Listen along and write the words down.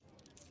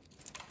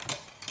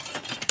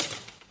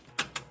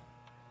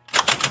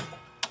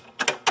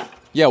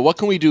Yeah, what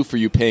can we do for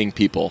you paying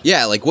people?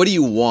 Yeah, like, what do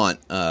you want?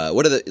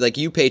 What are the, like,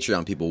 you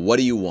Patreon people, what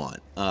do you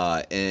want?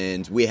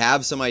 And we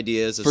have some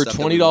ideas of For stuff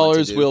that we want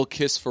to $20, do. we'll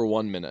kiss for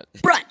 1 minute.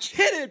 Brunch.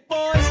 Hit it, boys.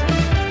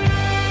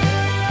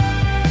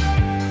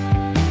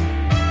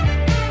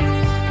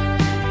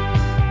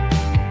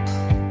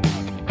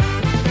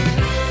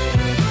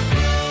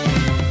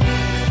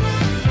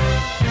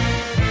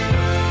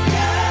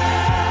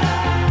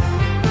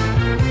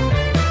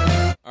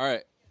 All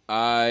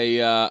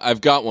right,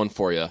 I've got one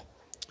for you.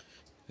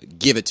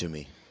 Give it to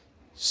me.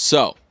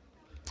 So,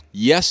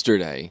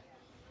 yesterday,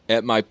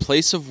 at my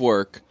place of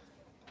work,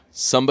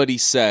 somebody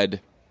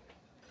said,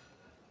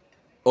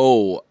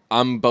 "Oh,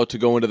 I'm about to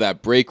go into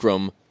that break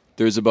room.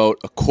 There's about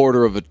a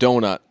quarter of a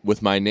donut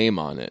with my name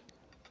on it."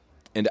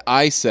 And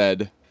I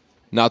said,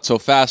 "Not so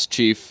fast,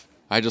 Chief.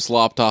 I just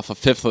lopped off a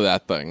fifth of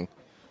that thing."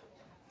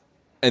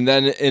 And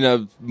then in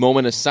a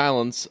moment of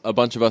silence, a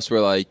bunch of us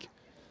were like,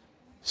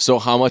 "So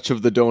how much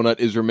of the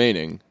donut is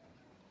remaining?"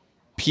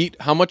 Pete,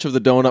 how much of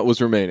the donut was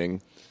remaining?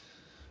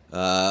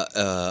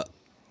 So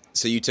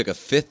you took a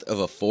fifth of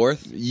a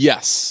fourth?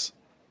 Yes.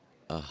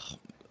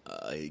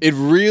 It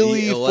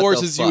really Yeah, what the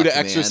forces you fuck, to man?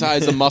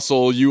 exercise a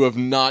muscle you have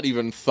not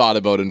even thought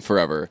about in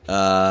forever.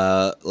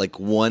 Like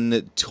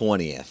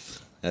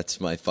 1/20th.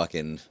 That's my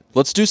fucking...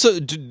 Let's do so.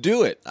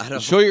 Do it. I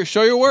don't- Show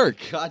your work.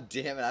 God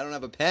damn it, I don't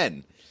have a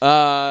pen.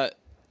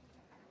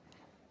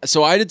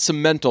 So I did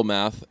some mental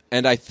math,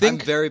 and I I'm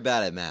think very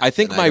bad at math. I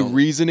think and my don't-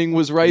 reasoning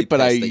was right,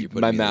 but pissed that you're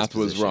putting my me in this math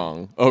was position.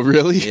 wrong. Oh,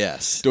 really?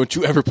 Yes. Don't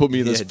you ever put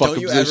me in this Yeah, fucking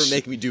don't you position. ever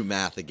make me do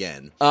math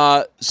again.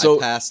 So I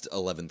passed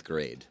 11th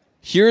grade.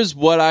 here's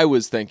what I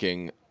was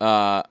thinking.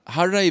 How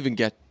did I even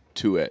get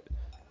to it?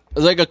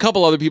 Like, a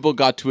couple other people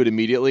got to it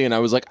immediately, and I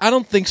was like, I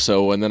don't think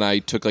so. And then I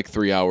took like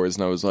 3 hours,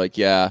 and I was like,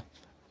 yeah,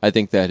 I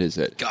think that is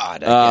it.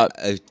 God,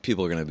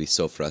 people are going to be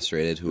so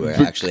frustrated who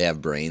actually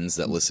have brains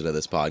that listen to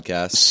this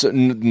podcast. So,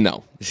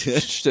 no.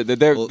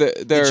 they're, Well, they're,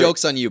 the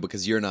joke's on you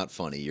because you're not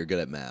funny. You're good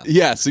at math.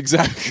 Yes,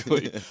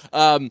 exactly.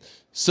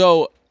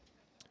 So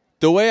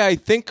the way I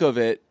think of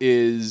it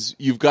is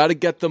you've got to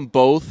get them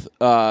both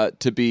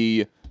to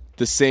be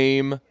the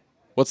same.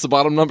 What's the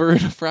bottom number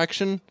in a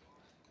fraction?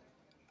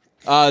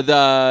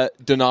 The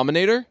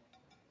denominator?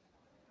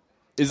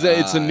 Is that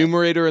it's the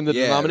numerator and the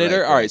yeah,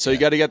 denominator? right, All right, right, so you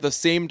yeah. got to get the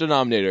same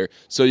denominator.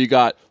 So you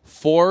got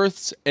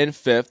fourths and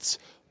fifths.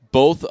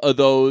 Both of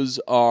those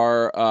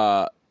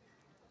are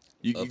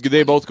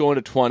they both go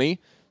into 20.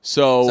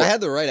 So I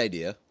had the right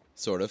idea,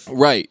 sort of.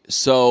 Right.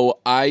 So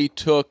I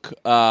took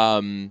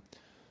 5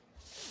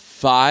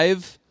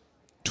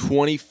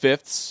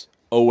 25ths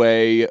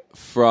away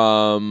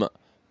from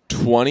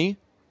 20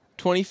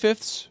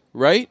 25ths,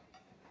 right?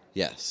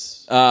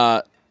 Yes.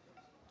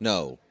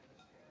 No.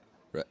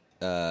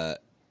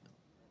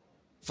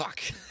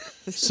 Fuck.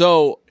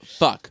 So,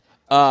 fuck.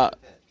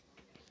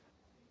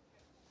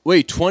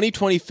 Wait, 20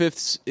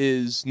 25ths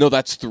is... No,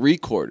 that's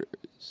 3/4.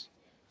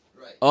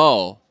 Right.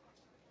 Oh.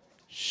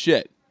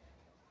 Shit.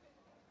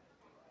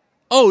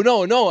 Oh,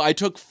 no. I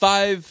took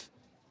 5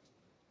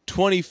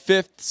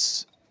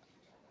 25ths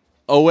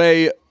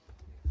away...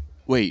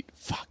 Wait,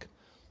 fuck.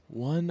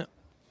 One...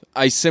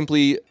 I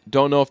simply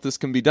don't know if this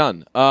can be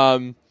done.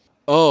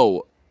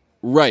 Oh,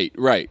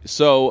 right.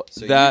 So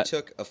that... you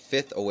took a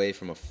fifth away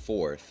from a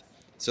fourth.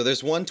 So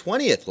there's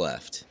 1/20th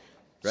left,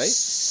 right?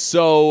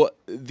 So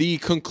the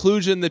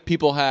conclusion that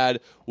people had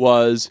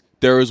was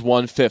there is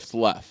 1/5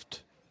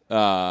 left.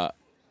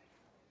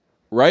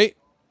 Right?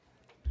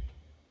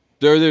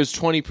 There's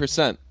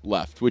 20%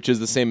 left, which is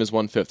the same as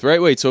 1/5,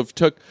 right? Wait, so if it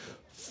took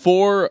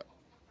 4...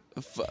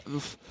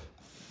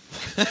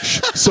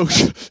 So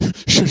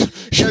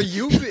Are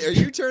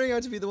you turning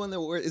out to be the one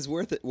that is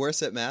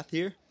worse at math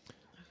here?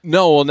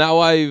 No, well, now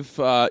I've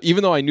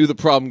even though I knew the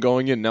problem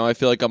going in, now I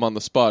feel like I'm on the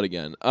spot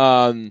again.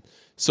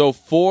 So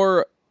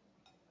 5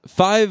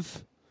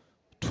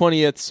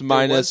 20ths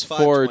minus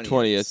 4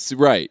 20ths,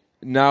 right?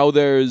 Now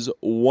there's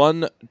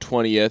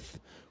 1/20th,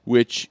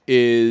 which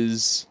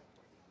is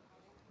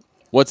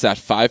what's that?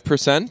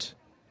 5%?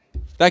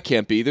 That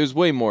can't be. There's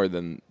way more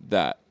than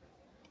that.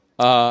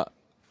 I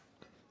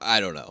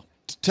don't know.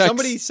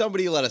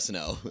 Somebody let us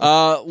know.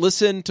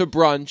 Listen to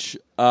Brunch.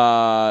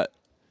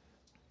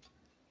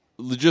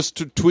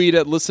 Just tweet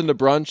at Listen to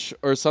Brunch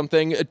or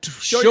something.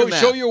 Show your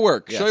math. Show your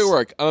work. Yes. Show your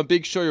work. I'm a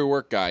big show your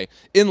work guy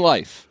in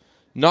life,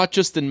 not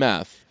just in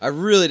math. I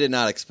really did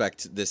not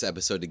expect this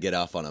episode to get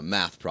off on a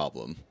math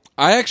problem.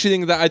 I actually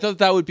think that I thought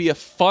that would be a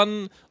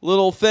fun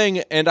little thing,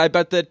 and I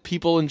bet that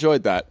people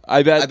enjoyed that.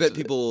 I bet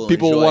people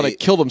want to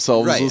kill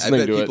themselves right,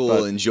 listening I bet to people it.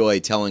 will enjoy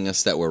telling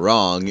us that we're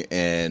wrong,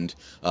 and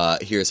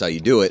here's how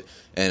you do it.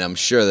 And I'm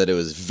sure that it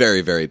was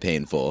very, very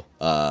painful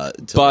to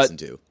listen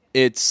to.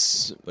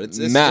 It's But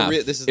math.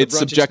 This is the it's brunch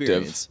subjective.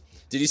 experience.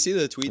 Did you see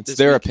the tweet? It's this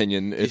their week?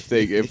 opinion. If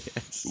they,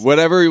 Yes.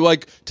 whatever,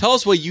 like, tell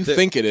us what you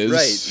think it is.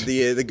 Right.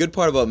 The good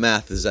part about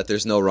math is that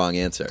there's no wrong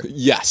answer.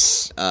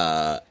 Yes.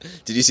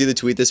 Did you see the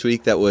tweet this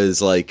week that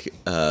was like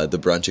the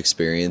brunch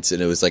experience,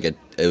 and it was like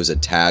a a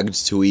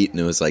tagged tweet, and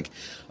it was like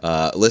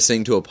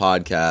listening to a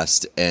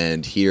podcast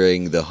and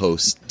hearing the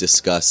host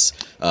discuss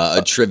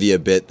a trivia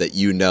bit that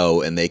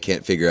and they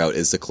can't figure out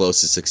is the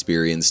closest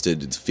experience to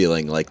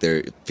feeling like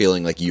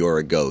you're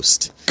a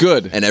ghost.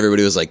 Good. And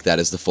everybody was like, that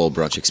is the full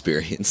brunch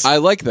experience. I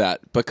like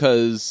that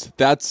because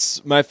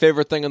that's my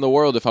favorite thing in the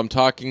world.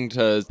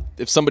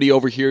 If somebody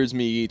overhears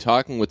me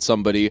talking with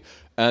somebody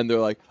and they're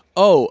like,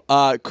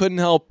 couldn't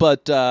help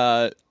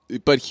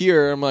but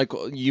here, I'm like,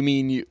 you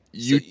mean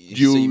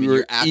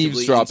you're actively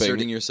eavesdropping,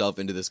 inserting yourself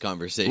into this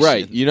conversation,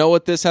 right? You know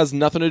what this has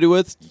nothing to do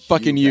with?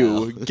 Fucking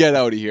you. pal. Get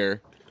out of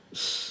here.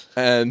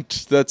 And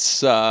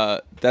that's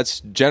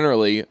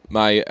generally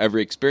my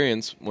every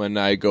experience when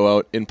I go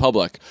out in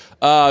public.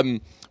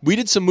 We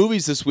did some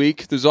movies this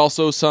week. There's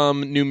also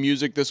some new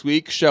music this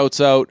week. Shouts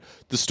out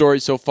The Story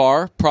So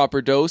Far.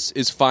 Proper Dose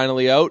is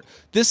finally out.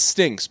 This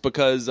stinks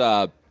because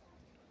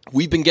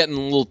we've been getting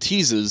little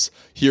teases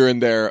here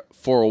and there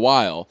for a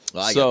while.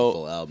 Well, I got the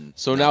full album.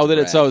 So Not now to that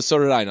it's brag. out, so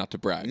did I, not to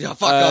brag. Yeah,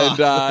 fuck off.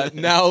 And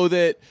now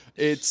that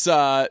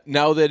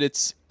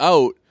it's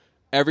out,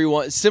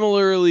 everyone,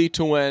 similarly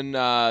to when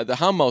the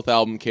Houndmouth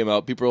album came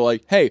out, people were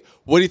like, "Hey,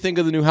 what do you think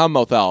of the new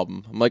Houndmouth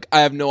album?" I'm like,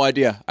 "I have no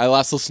idea. I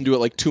last listened to it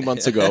like 2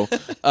 months ago."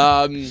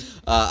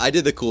 I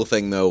did the cool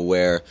thing, though,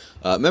 where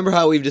remember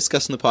how we've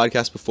discussed in the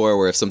podcast before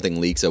where if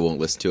something leaks, I won't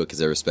listen to it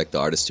because I respect the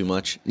artist too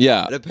much?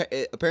 Yeah. And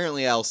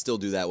apparently, I'll still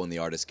do that when the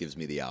artist gives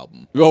me the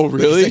album. Oh,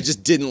 really? Because I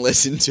just didn't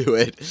listen to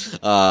it.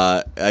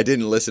 I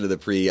didn't listen to the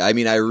pre. I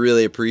mean, I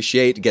really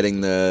appreciate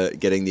getting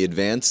the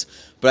advance,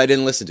 but I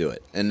didn't listen to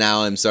it. And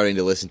now I'm starting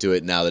to listen to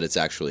it now that it's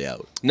actually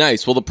out.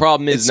 Nice. Well, the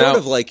problem is It's now sort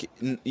of like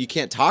you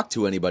can't talk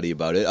to anybody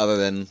about it other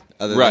than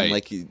Right.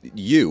 like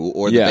you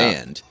or the Yeah.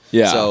 band.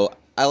 Yeah. So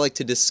I like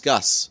to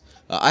discuss.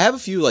 I have a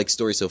few like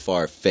Story So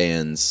Far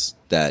fans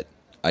that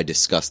I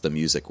discuss the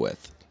music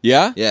with.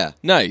 Yeah? Yeah.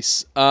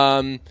 Nice.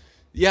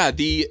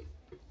 The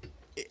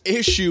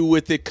issue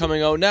with it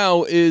coming out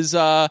now is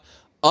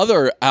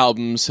other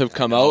albums have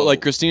come out.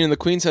 Like Christine and the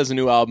Queens has a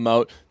new album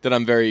out that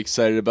I'm very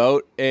excited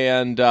about.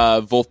 And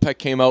Wolfpack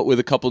came out with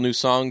a couple new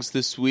songs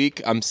this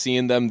week. I'm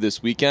seeing them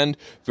this weekend.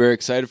 Very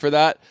excited for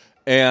that.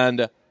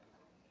 And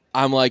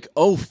I'm like,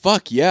 oh,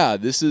 fuck, yeah.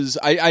 This is...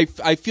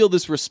 I feel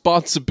this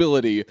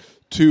responsibility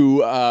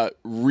to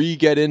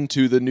re-get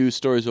into the new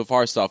Story So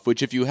Far stuff,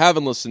 which if you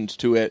haven't listened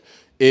to it,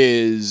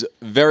 is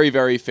very,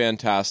 very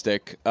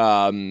fantastic.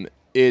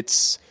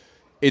 It's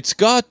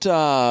got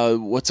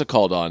what's it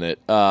called on it?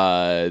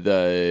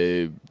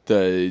 The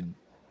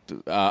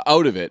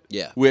Out of It,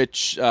 Yeah.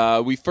 which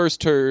we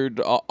first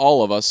heard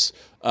all of us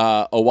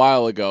a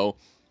while ago,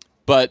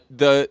 but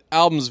the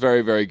album's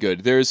very, very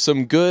good. There's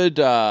some good,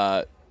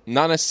 not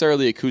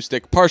necessarily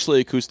acoustic, partially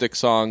acoustic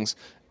songs.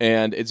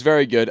 And it's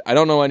very good. I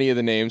don't know any of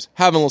the names.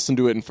 Haven't listened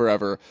to it in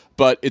forever.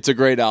 But it's a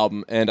great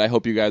album, and I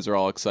hope you guys are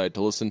all excited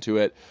to listen to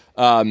it.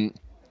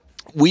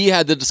 We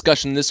had the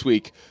discussion this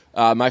week.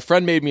 My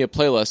friend made me a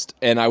playlist,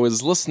 and I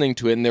was listening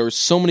to it, and there were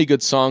so many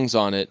good songs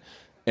on it.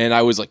 And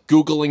I was like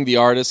Googling the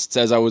artists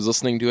as I was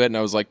listening to it, and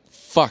I was like,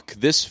 fuck,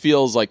 this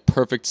feels like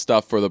perfect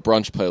stuff for the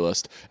brunch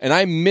playlist. And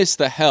I miss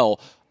the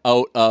hell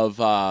out of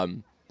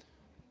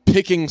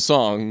picking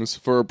songs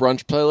for a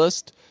brunch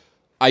playlist.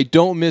 I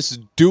don't miss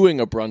doing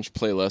a brunch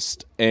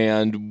playlist,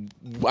 and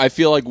I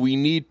feel like we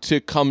need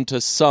to come to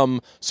some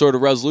sort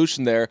of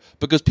resolution there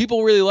because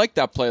people really like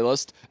that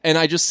playlist, and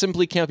I just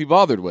simply can't be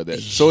bothered with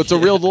it. So it's a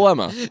real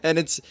dilemma. And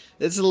it's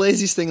the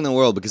laziest thing in the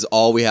world because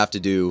all we have to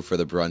do for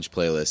the brunch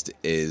playlist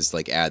is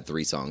like add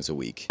 3 songs a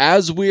week.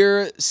 As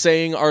we're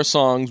saying our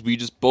songs, we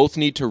just both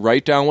need to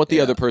write down what the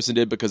other person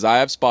did because I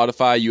have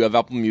Spotify, you have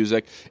Apple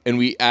Music, and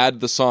we add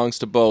the songs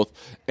to both,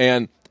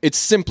 and it's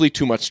simply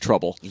too much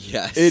trouble.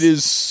 Yes.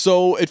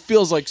 It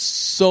feels like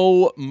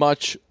so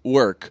much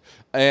work.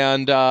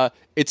 And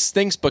it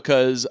stinks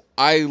because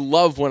I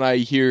love when I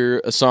hear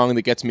a song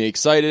that gets me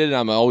excited, and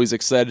I'm always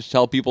excited to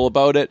tell people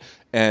about it.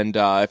 And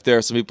if there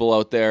are some people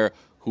out there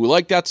who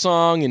like that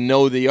song and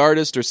know the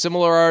artist or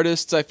similar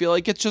artists, I feel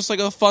like it's just like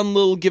a fun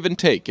little give and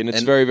take, and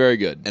it's very, very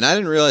good. And I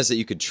didn't realize that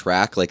you could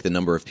track like the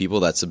number of people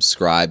that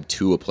subscribe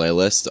to a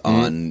playlist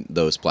on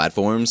those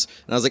platforms.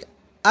 And I was like,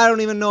 I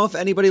don't even know if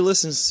anybody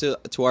listens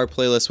to our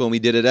playlist when we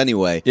did it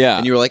anyway. Yeah.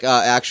 And you were like,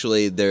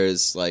 actually,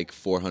 there's like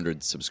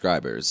 400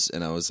 subscribers.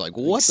 And I was like,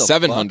 what the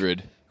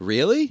 700. fuck?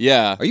 Really?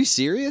 Yeah. Are you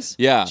serious?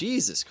 Yeah.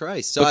 Jesus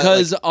Christ. So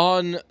Because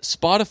on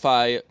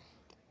Spotify,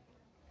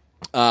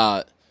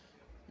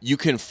 you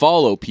can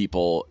follow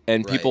people,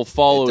 and Right. people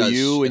follow It does,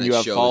 you, and and you it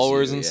have shows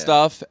followers you, and yeah.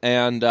 stuff.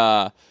 And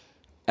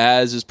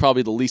as is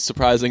probably the least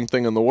surprising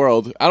thing in the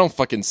world, I don't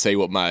fucking say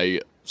what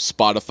my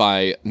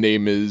Spotify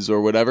name is or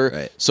whatever.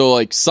 Right. So,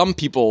 like, some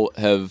people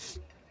have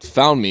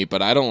found me,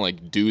 but I don't,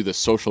 like, do the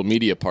social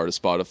media part of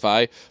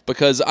Spotify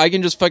because I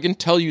can just fucking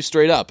tell you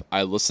straight up,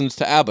 I listened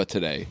to ABBA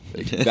today.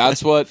 Like,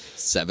 that's what...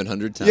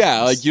 700 times.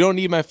 Yeah, like, you don't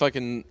need my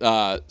fucking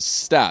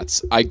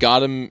stats. I got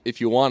them if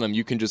you want them.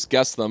 You can just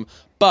guess them.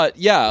 But,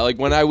 yeah, like,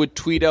 when I would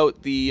tweet out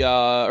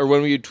or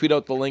when we would tweet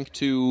out the link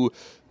to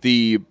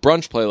the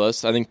brunch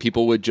playlist, I think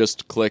people would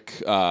just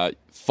click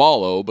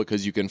follow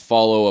because you can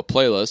follow a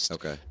playlist.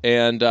 Okay.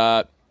 And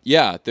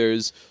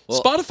there's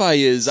Spotify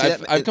is.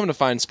 I've come to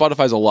find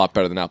Spotify's a lot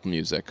better than Apple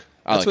Music.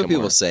 That's like what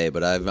people say,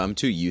 but I'm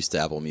too used to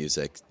Apple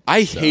Music.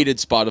 I hated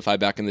Spotify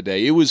back in the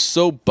day. It was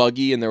so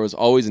buggy, and there was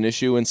always an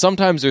issue. And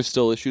sometimes there's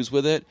still issues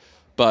with it,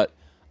 but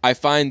I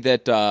find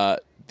that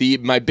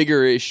my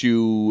bigger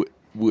issue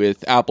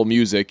with Apple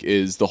Music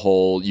is the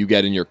whole you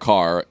get in your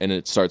car and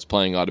it starts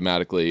playing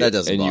automatically. That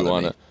doesn't and bother you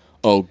wanna, me.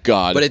 Oh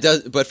God! But it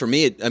does. But for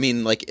me, at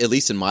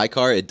least in my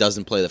car, it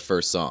doesn't play the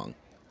first song.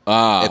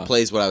 It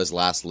plays what I was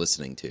last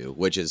listening to,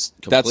 which is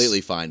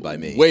completely fine by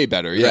me. Way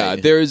better, yeah.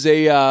 Right. There's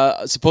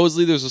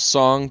supposedly there's a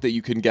song that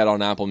you can get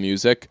on Apple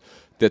Music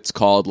that's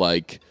called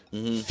like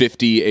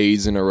 50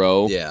 A's in a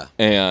row. Yeah.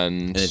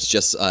 And it's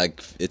just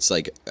like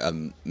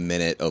a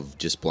minute of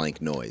just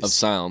blank noise. Of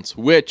silence.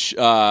 Which,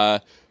 do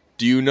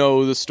you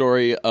know the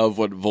story of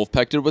what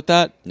Wolfpack did with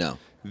that? No.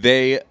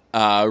 They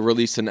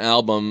released an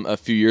album a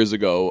few years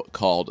ago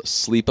called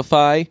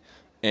Sleepify,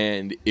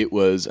 and it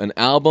was an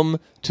album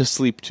to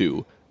sleep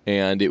to.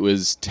 And it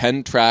was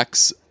 10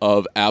 tracks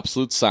of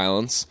absolute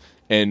silence.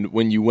 And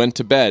when you went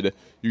to bed,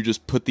 you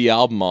just put the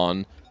album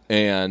on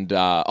and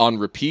on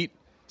repeat.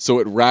 So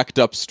it racked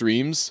up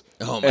streams.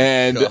 Oh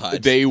my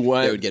God. They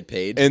would get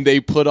paid. And they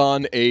put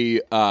on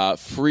a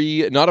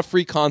not a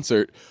free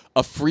concert,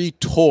 a free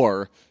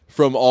tour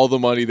from all the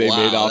money they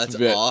made off that's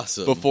of it.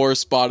 awesome. Before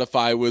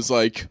Spotify was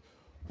like,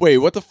 wait,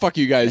 what the fuck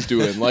are you guys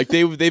doing? Like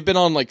they've been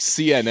on like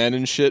CNN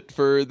and shit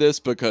for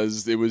this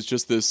because it was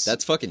just this.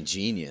 That's fucking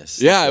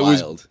genius. Yeah, That's it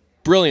wild. was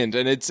brilliant,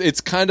 and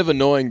it's kind of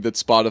annoying that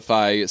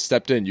Spotify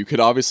stepped in. You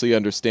could obviously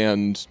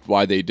understand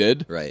why they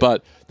did, right?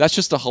 But that's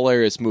just a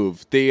hilarious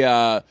move.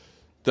 The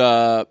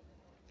band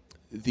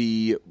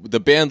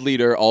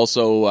leader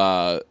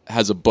also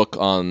has a book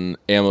on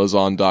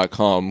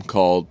Amazon.com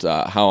called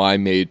 "How I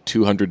Made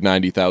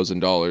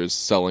 $290,000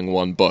 Selling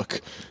One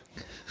Book."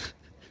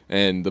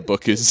 And the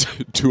book is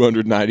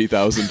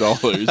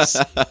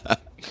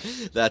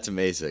 $290,000. That's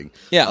amazing.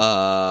 Yeah,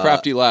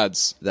 crafty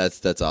lads.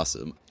 That's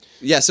awesome.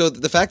 Yeah, so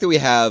the fact that we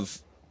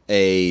have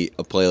a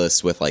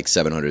playlist with like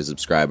 700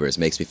 subscribers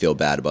makes me feel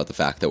bad about the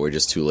fact that we're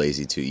just too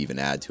lazy to even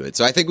add to it.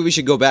 So I think we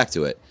should go back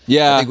to it.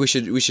 Yeah, I think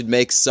we should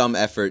make some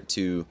effort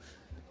to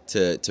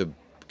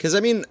because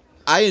I mean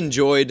I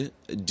enjoyed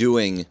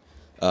doing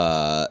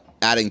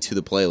adding to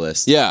the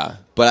playlist. Yeah,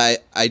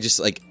 but I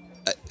just like.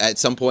 At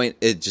some point,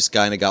 it just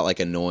kind of got like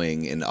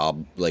annoying and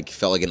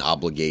felt like an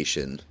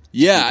obligation.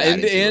 Yeah,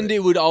 and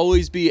it would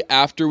always be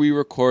after we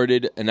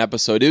recorded an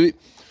episode.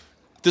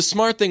 The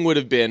smart thing would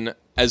have been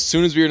as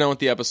soon as we were done with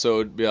the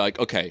episode, be like,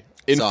 okay,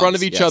 in front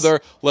of each other,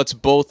 let's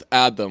both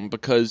add them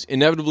because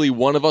inevitably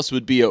one of us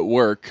would be at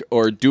work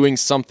or doing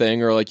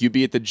something, or like you'd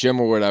be at the gym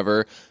or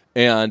whatever,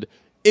 and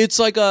it's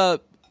like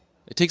it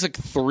takes like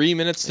 3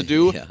 minutes to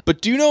do. Yeah.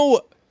 But do you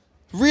know?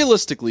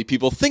 Realistically,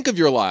 people, think of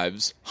your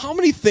lives. How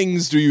many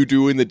things do you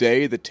do in the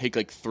day that take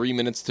like 3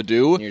 minutes to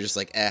do? And you're just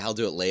like, I'll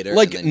do it later.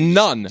 Like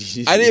none.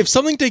 And if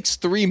something takes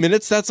 3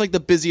 minutes, that's like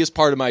the busiest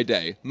part of my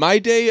day. My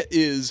day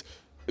is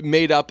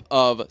made up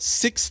of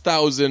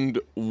 6,000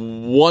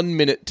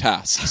 1-minute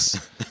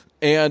tasks.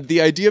 And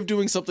the idea of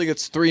doing something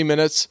that's 3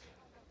 minutes,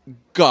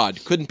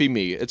 God, couldn't be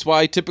me. It's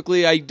why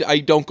typically I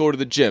don't go to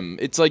the gym.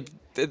 It's like,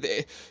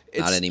 it's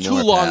not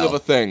anymore, too long pal. of a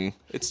thing.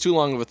 It's too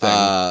long of a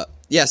thing.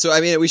 Yeah, so I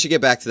mean, we should get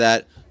back to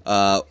that.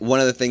 One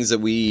of the things that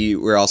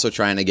we're also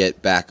trying to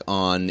get back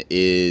on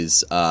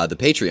is the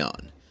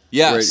Patreon.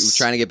 Yes. We're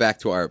trying to get back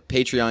to our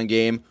Patreon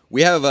game.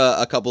 We have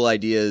a couple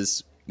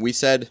ideas. We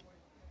said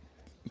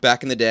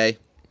back in the day.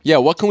 Yeah,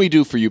 what can we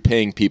do for you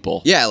paying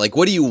people? Yeah, like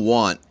what do you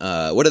want?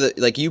 What are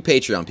you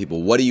Patreon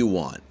people? What do you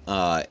want?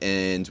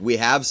 And we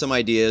have some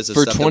ideas of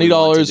for stuff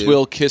 $20.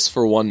 We'll kiss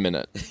for 1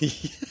 minute.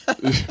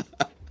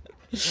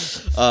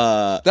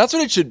 That's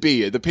what it should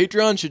be. The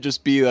Patreon should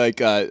just be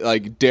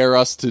like dare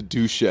us to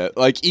do shit.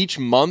 Like each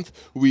month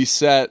we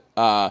set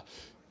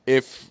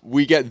if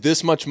we get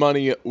this much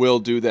money, we'll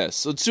do this.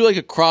 So let's do like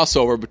a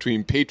crossover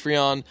between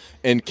Patreon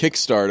and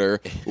Kickstarter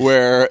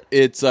where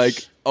it's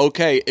like,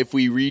 okay, if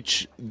we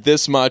reach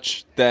this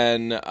much,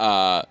 then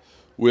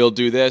we'll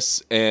do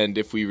this, and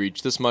if we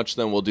reach this much,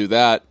 then we'll do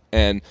that,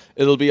 and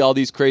it'll be all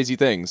these crazy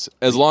things.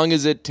 As long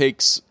as it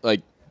takes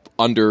like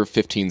under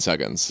 15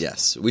 seconds.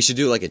 Yes, we should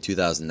do like a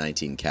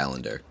 2019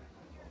 calendar.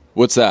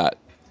 What's that?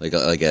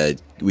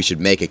 We should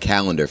make a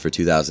calendar for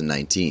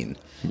 2019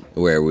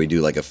 where we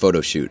do like a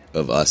photo shoot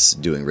of us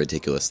doing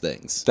ridiculous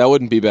things. That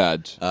wouldn't be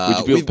bad. Would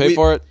you be able to pay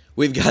for it?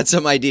 We've got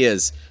some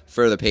ideas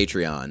for the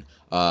Patreon.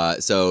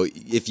 So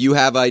if you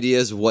have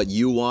ideas of what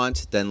you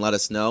want, then let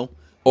us know.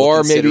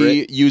 Or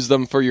maybe use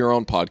them for your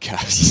own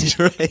podcast.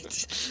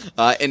 Right.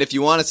 And if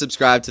you want to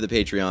subscribe to the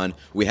Patreon,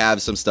 we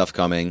have some stuff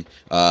coming.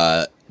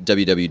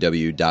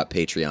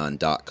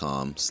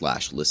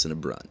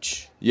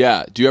 www.patreon.com/listenabrunch.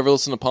 Yeah. Do you ever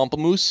listen to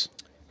Pomplamoose?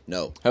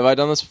 No. Have I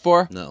done this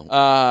before? No.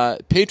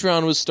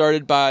 Patreon was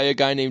started by a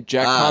guy named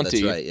Jack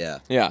Conti. That's right, yeah.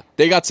 Yeah.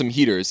 They got some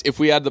heaters. If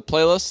we add the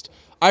playlist,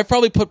 I've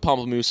probably put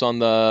Pomplamoose on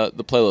the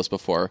playlist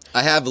before.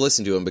 I have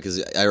listened to him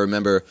because I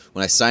remember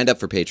when I signed up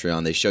for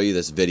Patreon, they show you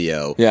this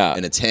video, Yeah.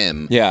 and it's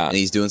him, Yeah. and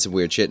he's doing some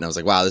weird shit, and I was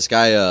like, wow, this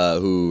guy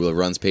who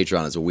runs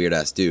Patreon is a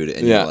weird-ass dude,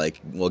 and Yeah. you're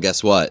like, well,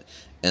 guess what?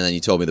 And then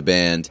you told me the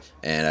band,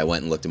 and I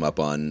went and looked him up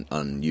on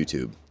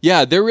YouTube.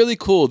 Yeah, they're really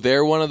cool.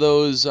 They're one of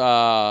those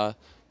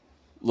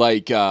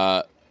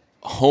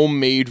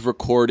homemade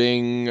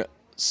recording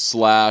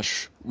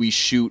 / we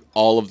shoot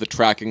all of the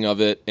tracking of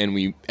it and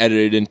we edit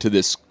it into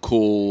this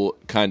cool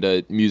kind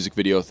of music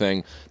video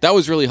thing. That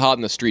was really hot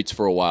in the streets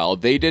for a while.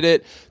 They did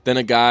it, then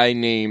a guy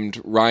named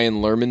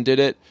Ryan Lerman did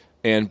it,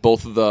 and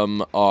both of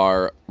them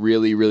are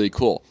really, really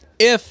cool.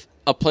 If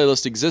a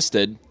playlist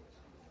existed,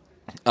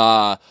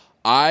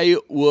 I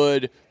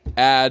would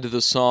add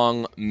the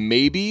song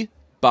Maybe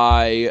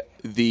by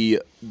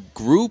the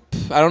group.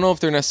 I don't know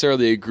if they're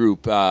necessarily a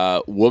group,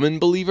 Woman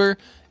Believer,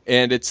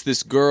 and it's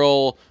this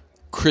girl,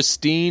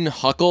 Christine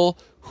Huckle,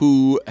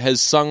 who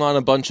has sung on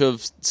a bunch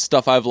of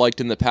stuff I've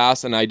liked in the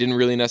past, and I didn't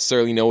really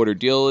necessarily know what her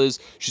deal is.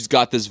 She's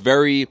got this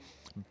very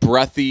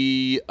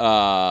breathy,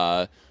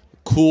 cool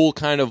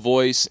kind of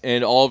voice,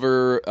 and all of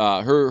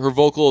her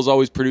vocal is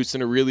always produced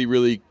in a really,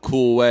 really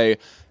cool way.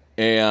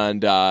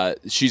 And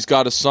she's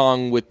got a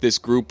song with this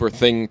group or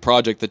thing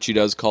project that she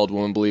does called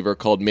Woman Believer,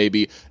 called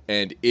Maybe,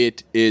 and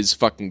it is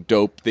fucking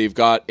dope. They've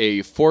got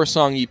a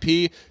 4-song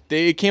EP.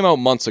 It came out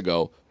months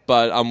ago,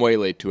 but I'm way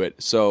late to it,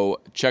 so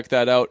check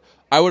that out.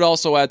 I would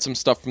also add some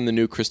stuff from the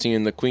new Christine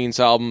and the Queens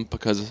album,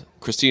 because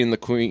Christine and the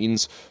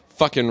Queens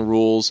fucking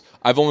rules.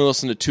 I've only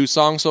listened to 2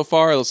 songs so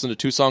far. I listened to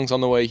 2 songs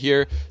on the way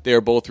here. They are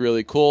both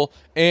really cool.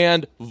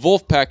 And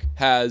Wolfpack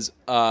has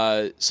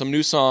some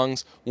new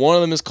songs. One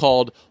of them is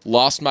called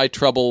Lost My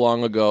Trouble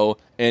Long Ago,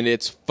 and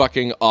it's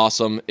fucking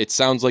awesome. It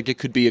sounds like it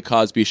could be a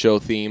Cosby Show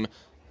theme.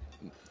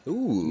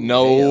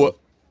 Ooh,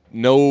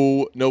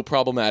 No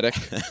problematic.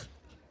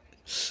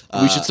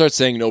 We should start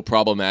saying no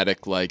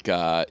problematic like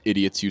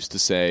idiots used to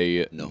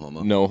say. No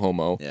homo. No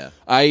homo. Yeah.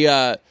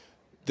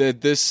 The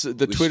We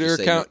should Twitter just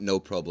say account. no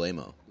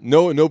problemo.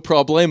 No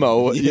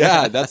problemo.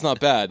 Yeah, that's not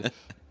bad.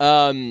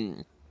 Have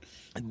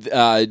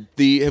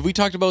we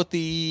talked about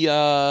the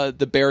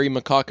Barry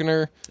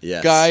McCockiner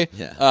Yes. guy?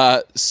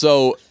 Yeah.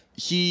 So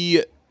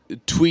he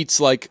tweets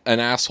like an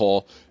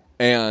asshole,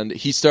 and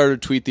he started a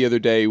tweet the other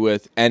day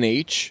with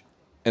NH,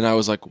 and I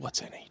was like,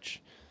 "What's NH?"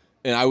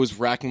 And I was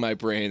racking my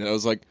brain, and I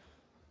was like,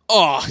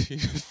 "Oh, you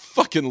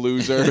fucking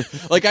loser!"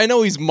 Like, I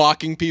know he's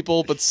mocking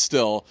people, but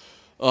still.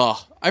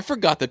 Oh, I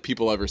forgot that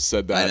people ever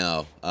said that. I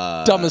know.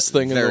 Dumbest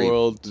thing in the very,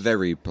 world.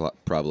 Very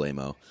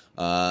problemo.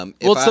 Well,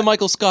 it's the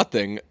Michael Scott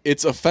thing.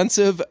 It's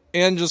offensive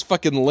and just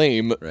fucking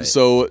lame, Right.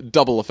 so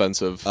double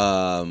offensive.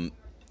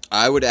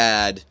 I would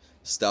add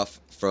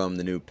stuff from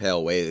the new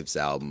Pale Waves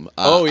album.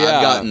 Oh,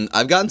 yeah.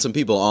 I've gotten some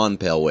people on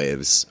Pale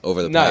Waves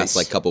over the Nice.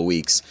 past couple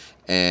weeks,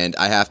 and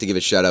I have to give a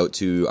shout out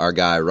to our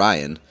guy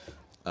Ryan.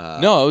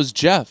 No, it was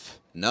Jeff.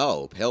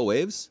 No, Pale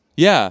Waves?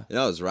 Yeah.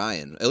 No, it was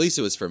Ryan. At least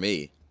it was for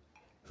me.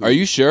 Are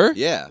you sure?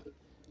 Yeah.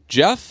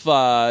 Jeff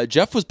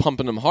was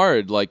pumping him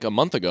hard like a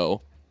month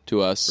ago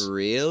to us.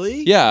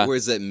 Really? Yeah.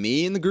 Was it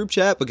me in the group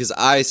chat? Because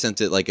I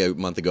sent it like a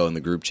month ago in the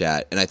group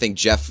chat, and I think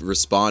Jeff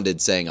responded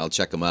saying, I'll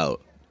check him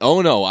out.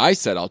 Oh no, I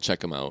said I'll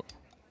check him out.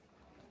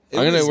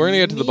 We're gonna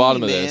get to the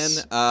bottom of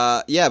this.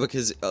 Yeah,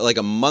 because like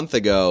a month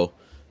ago,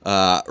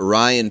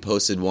 Ryan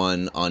posted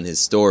one on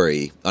his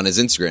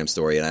Instagram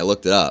story, and I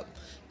looked it up,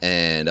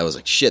 and I was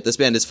like, "Shit, this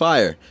band is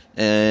fire!"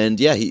 And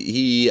yeah,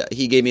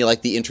 he gave me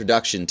like the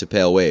introduction to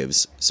Pale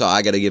Waves, so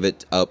I got to give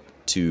it up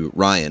to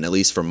Ryan, at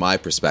least from my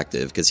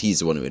perspective, because he's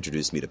the one who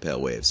introduced me to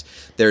Pale Waves.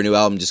 Their new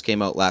album just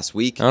came out last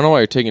week. I don't know why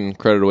you're taking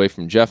credit away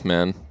from Jeff,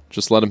 man.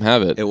 Just let him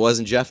have it. It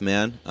wasn't Jeff,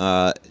 man.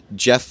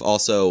 Jeff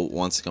also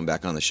wants to come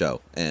back on the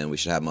show, and we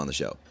should have him on the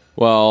show.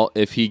 Well,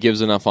 if he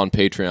gives enough on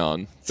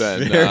Patreon,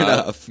 then Fair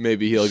enough.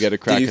 maybe he'll get a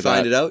crack Did you at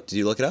find that. it out? Did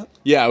you look it up?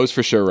 Yeah, it was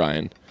for sure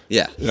Ryan.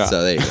 Yeah. Yeah.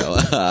 So there you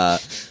go.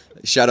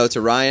 Shout out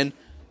to Ryan.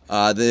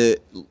 The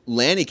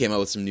Lanny came out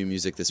with some new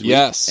music this week.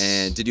 Yes.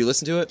 And did you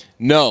listen to it?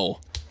 No.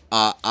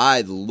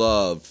 I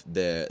love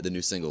the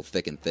new single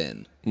 "Thick and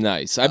Thin."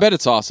 Nice. I bet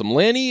it's awesome.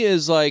 Lanny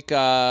is like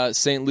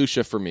St.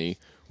 Lucia for me,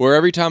 where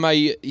every time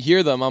I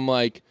hear them, I'm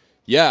like,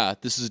 yeah,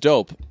 this is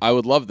dope. I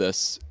would love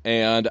this.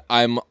 And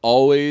I'm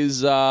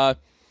always...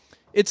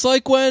 it's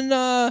like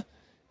when...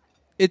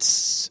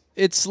 It's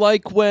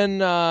like when...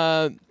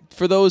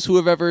 for those who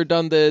have ever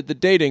done the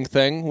dating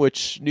thing,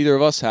 which neither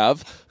of us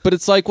have, but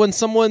it's like when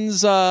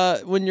someone's...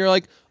 when you're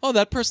like, oh,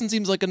 that person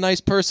seems like a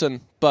nice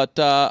person, but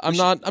I'm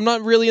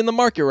not really in the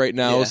market right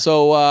now, Yeah.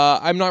 so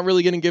I'm not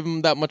really going to give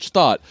him that much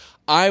thought.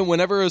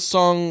 Whenever a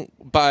song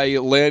by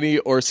Lanny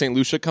or St.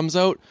 Lucia comes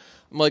out,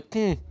 I'm like,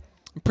 I'm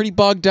pretty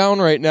bogged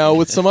down right now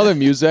with some other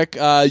music.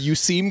 You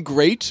seem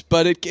great,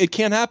 but it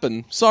can't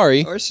happen.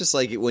 Sorry. Or it's just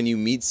like when you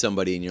meet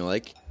somebody and you're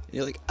like,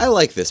 I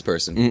like this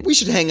person. We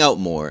should hang out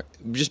more.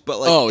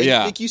 Oh,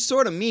 yeah. Like you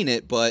sort of mean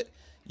it, but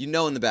you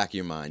know in the back of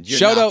your mind you're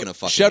Shout not out, gonna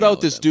fucking shout hang out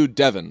with this them. dude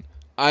Devin.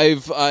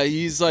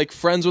 He's like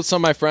friends with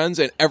some of my friends,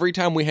 and every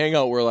time we hang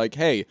out, we're like,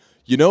 hey,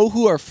 you know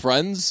who are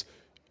friends?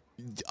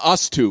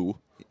 Us two.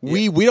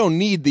 We don't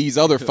need these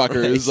other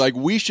fuckers. Like,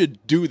 we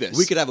should do this.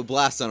 We could have a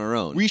blast on our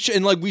own. We should,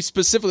 and like we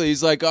specifically,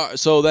 he's like,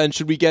 so then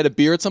should we get a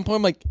beer at some point?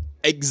 I'm like,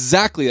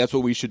 exactly, that's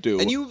what we should do.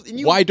 and you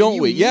why don't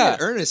you we? mean Yeah, it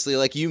earnestly,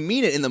 like you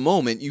mean it in the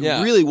moment. You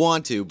Yeah. really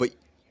want to, but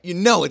you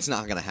know it's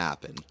not going to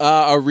happen.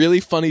 a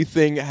really funny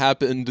thing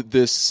happened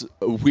this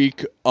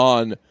week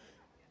on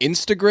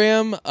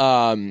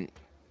Instagram.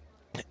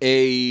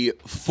 A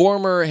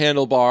former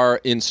handlebar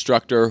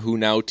instructor who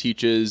now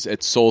teaches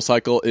at Soul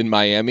Cycle in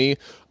Miami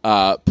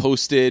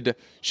posted.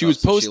 She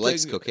was so she posting.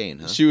 likes cocaine,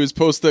 huh? She was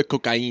posting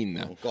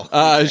cocaine.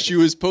 Okay. She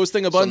was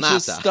posting a bunch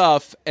of Sonata.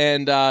 stuff,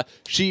 and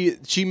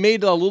she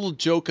made a little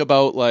joke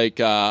about like,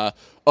 oh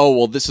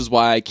well, this is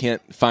why I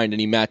can't find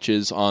any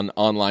matches on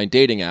online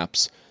dating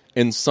apps.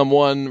 And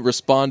someone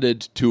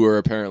responded to her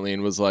apparently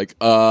and was like,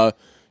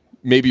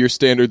 maybe your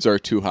standards are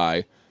too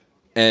high.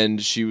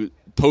 And she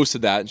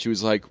posted that and she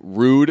was like,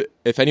 rude.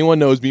 If anyone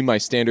knows me, my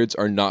standards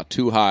are not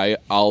too high.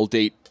 I'll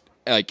date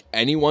like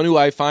anyone who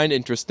I find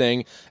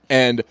interesting.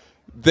 And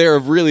there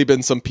have really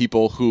been some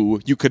people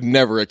who you could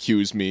never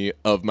accuse me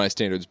of my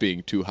standards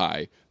being too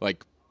high.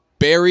 Like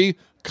Barry,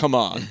 come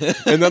on.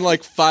 And then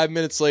like 5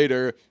 minutes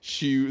later,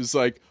 she was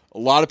like, a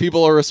lot of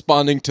people are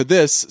responding to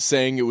this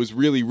saying it was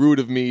really rude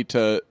of me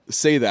to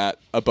say that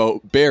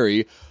about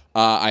Barry.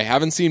 I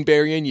haven't seen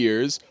Barry in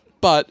years,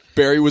 but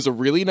Barry was a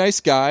really nice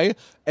guy,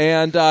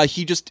 and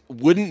he just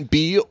wouldn't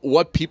be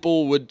what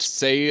people would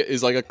say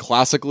is like a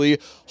classically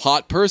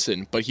hot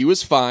person. But he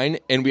was fine,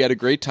 and we had a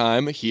great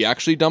time. He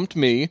actually dumped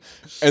me.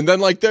 And then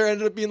like there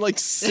ended up being like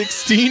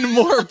 16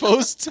 more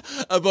posts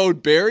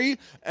about Barry,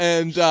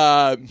 and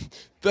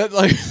that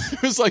like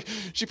it was like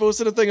she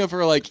posted a thing of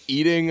her like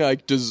eating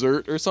like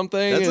dessert or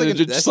something, That's and like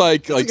it just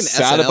like an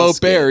sad SNL about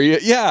skit.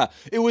 Barry. Yeah,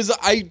 it was.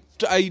 I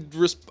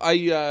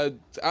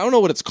don't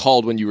know what it's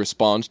called when you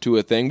respond to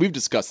a thing. We've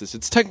discussed this.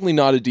 It's technically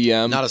not a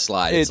DM, Not a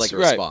slide. It's like a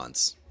right.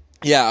 response.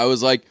 Yeah, I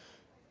was like,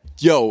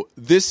 yo,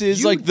 this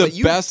is like the but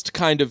you- best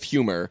kind of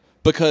humor.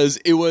 Because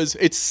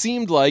it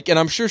seemed like, and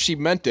I'm sure she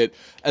meant it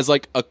as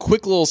like a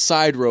quick little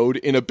side road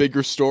in a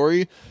bigger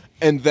story,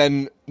 and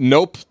then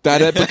nope,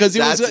 because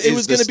it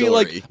was going to be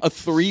like story. a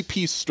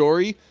 3-piece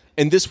story,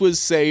 and this was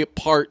say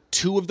part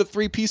 2 of the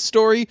 3-piece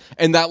story,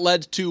 and that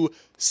led to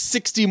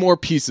 60 more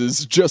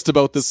pieces just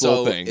about this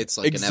little thing. It's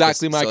like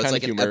exactly an my episode, kind so of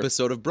it's like humor. an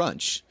episode of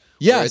Brunch.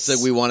 Yes. Where it's like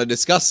we want to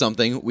discuss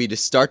something, we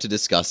just start to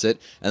discuss it,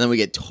 and then we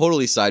get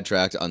totally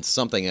sidetracked on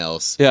something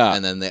else. Yeah.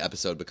 And then the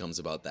episode becomes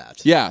about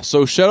that. Yeah,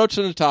 so shout out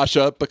to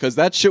Natasha because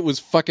that shit was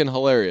fucking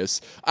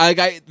hilarious.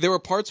 There were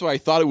parts where I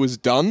thought it was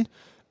done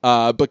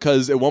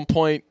because at one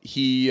point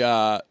he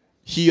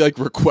like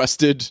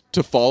requested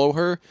to follow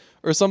her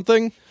or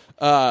something,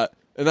 and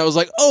I was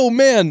like, oh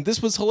man,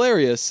 this was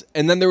hilarious.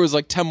 And then there was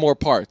like 10 more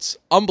parts,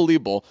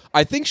 unbelievable.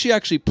 I think she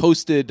actually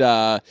posted.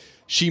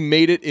 She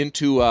made it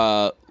into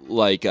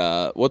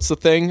what's the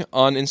thing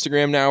on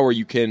Instagram now where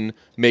you can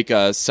make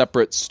a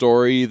separate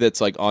story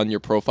that's like on your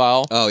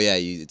profile. Oh yeah,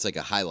 it's like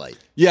a highlight.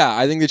 Yeah,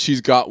 I think that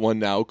she's got one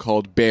now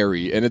called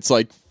Barry, and it's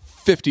like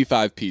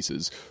 55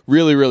 pieces.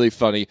 Really, really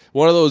funny.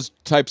 One of those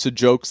types of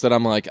jokes that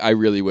I'm like, I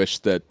really wish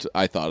that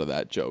I thought of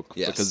that joke.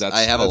 Yes, because that's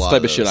I have that's a lot the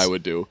type of of shit those. I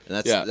would do.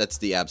 And yeah. that's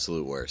the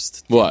absolute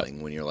worst What?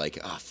 feeling when you're like,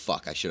 oh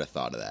fuck, I should have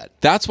thought of that.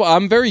 That's why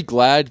I'm very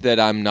glad that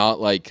I'm not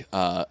like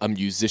a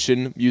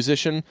musician,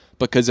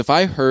 because if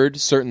I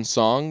heard certain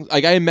songs,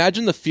 like I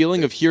imagine the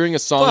feeling of hearing a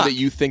song Fuck. that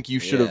you think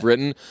you should Yeah. have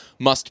written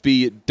must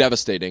be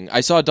devastating.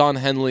 I saw Don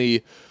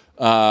Henley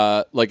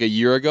like a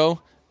year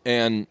ago,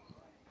 and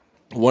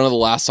one of the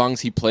last songs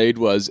he played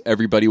was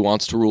Everybody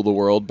Wants to Rule the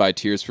World by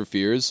Tears for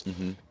Fears.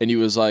 Mm-hmm. And he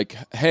was like,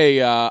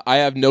 hey, I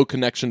have no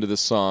connection to this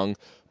song,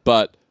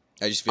 but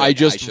I just feel like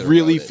I should've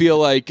really wrote it. feel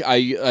like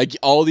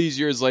all these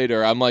years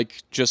later, I'm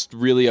like just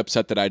really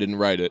upset that I didn't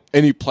write it.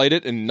 And he played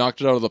it and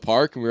knocked it out of the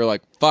park, and we were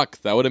like, fuck,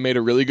 that would have made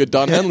a really good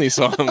Don Henley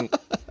song.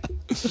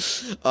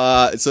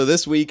 So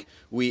this week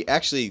we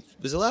actually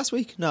was it last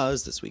week? No, it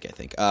was this week. I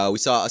think we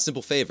saw A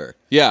Simple Favor.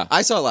 Yeah.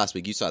 I saw it last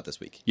week. You saw it this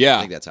week. Yeah. I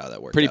think that's how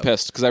that worked. Pretty out.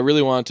 pissed because I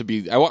really wanted to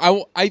be.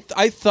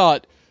 I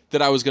thought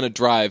that I was going to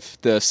drive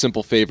the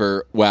Simple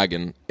Favor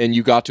wagon, and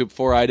you got to it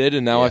before I did,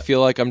 and now Yeah. I feel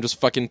like I'm just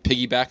fucking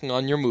piggybacking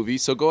on your movie.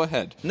 So go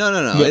ahead. No,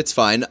 it's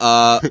fine.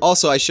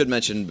 Also, I should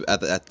mention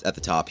at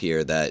the top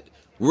here that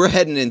we're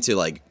heading into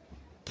like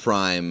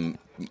prime.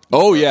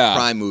 Oh, yeah.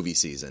 prime movie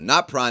season.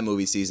 Not prime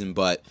movie season,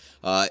 but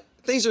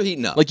things are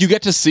heating up. Like you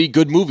get to see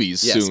good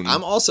movies yes, soon.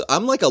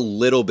 I'm like a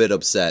little bit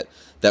upset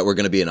that we're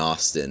going to be in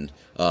Austin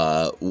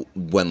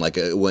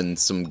when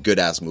some good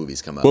ass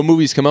movies come out. What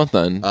movies come out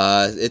then?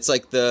 It's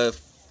like the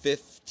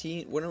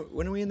 15th.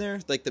 When are we in there?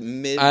 Like the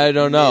mid. I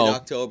don't know.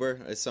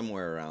 Mid-October,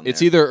 somewhere around there.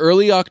 It's either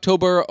early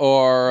October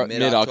or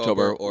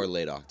mid-October. or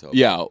late October.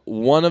 Yeah,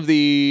 one of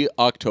the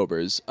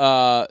Octobers.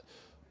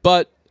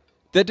 But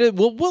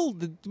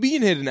We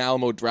can hit an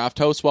Alamo Draft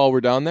House while we're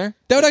down there.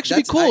 That would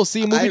actually be cool.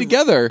 See a movie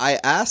together.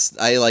 I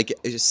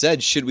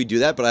said, should we do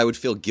that? But I would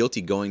feel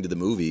guilty going to the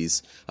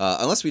movies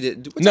unless we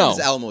did. What No. time is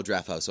Alamo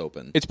Draft House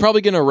open? It's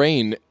probably going to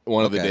rain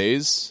one of the Okay.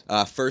 days.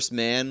 First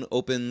Man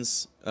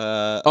opens.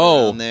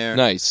 Oh, around there.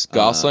 nice.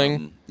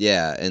 Gosling.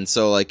 Yeah, and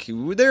so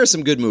there are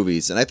some good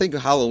movies, and I think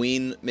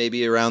Halloween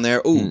maybe around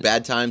there. Ooh,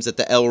 Bad Times at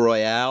the El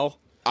Royale.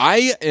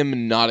 I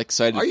am not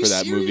excited Are for you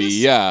that serious? movie.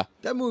 Yeah,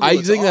 That movie I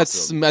looks think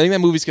awesome. I think that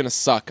movie's gonna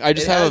suck. I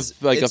just It have has-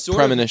 a it's sort of-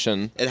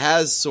 premonition. It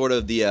has sort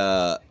of the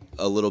a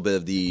little bit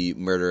of the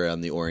Murder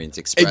on the Orient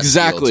Express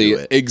Exactly, feel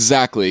to it,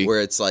 exactly.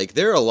 where it's like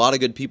there are a lot of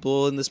good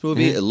people in this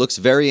movie. It looks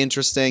very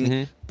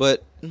interesting,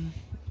 but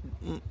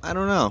I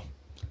don't know.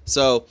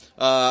 So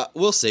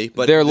we'll see.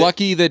 But They're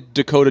lucky that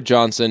Dakota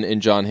Johnson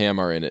and John Hamm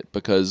are in it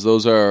because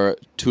those are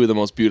two of the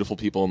most beautiful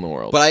people in the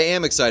world. But I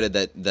am excited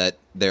that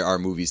there are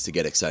movies to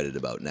get excited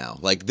about now.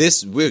 Like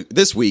this week,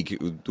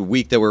 the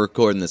week that we're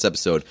recording this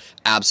episode,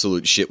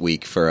 absolute shit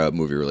week for a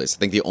movie release. I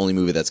think the only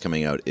movie that's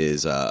coming out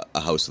is A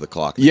House with a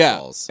Clock that yeah,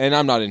 Falls. and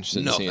I'm not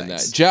interested No in seeing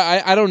thanks.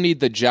 that. I don't need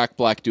the Jack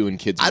Black doing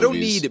kids. I don't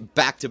movies. need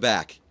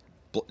back-to-back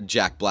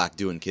Jack Black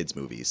doing kids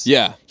movies.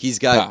 Yeah, He's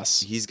got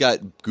pass.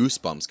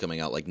 Goosebumps coming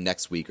out like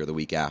next week or the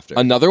week after.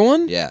 Another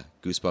one. Yeah,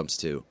 Goosebumps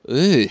 2,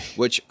 Ugh.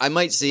 which I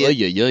might see it,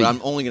 Ay, ay, ay. but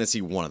I'm only going to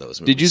see one of those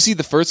movies. Did you see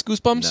the first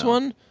Goosebumps No.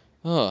 one?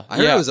 Oh, I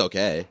heard yeah. it was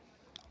okay.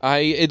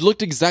 It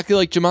looked exactly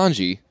like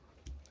Jumanji,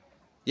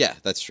 Yeah,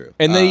 that's true.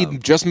 and they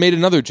just made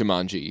another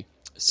Jumanji.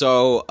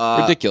 So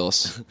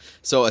Ridiculous.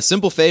 So A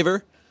Simple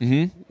Favor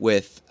Mm-hmm.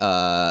 with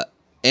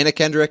Anna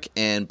Kendrick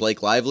and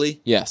Blake Lively.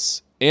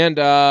 Yes, and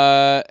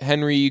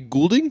Henry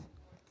Goulding.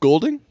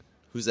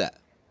 Who's that?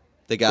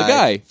 The guy,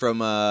 guy. from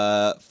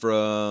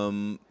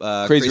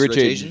Crazy Rich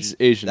Asians,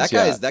 That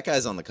yeah.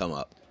 guy's on the come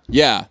up.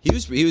 Yeah, He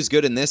was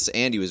good in this,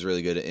 and he was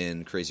really good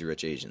in Crazy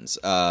Rich Asians.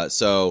 I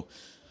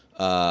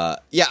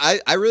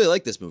really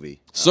like this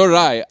movie. so did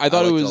I. I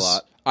thought it liked it a was.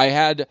 lot.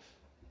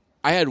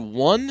 I had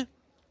one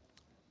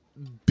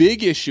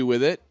big issue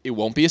with it. It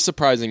won't be a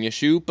surprising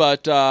issue,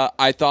 but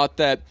I thought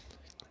that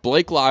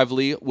Blake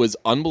Lively was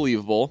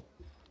unbelievable.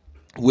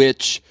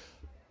 Which,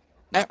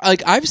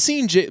 I've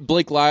seen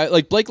Blake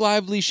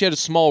Lively. She had a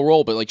small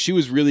role, but she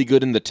was really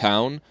good in The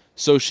Town.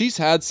 So she's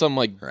had some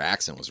Her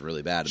accent was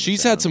really bad.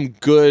 She's had some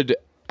good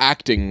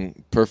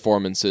acting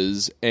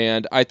performances,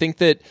 and I think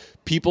that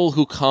people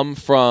who come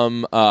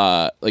from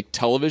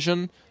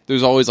television,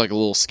 there's always a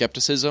little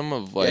skepticism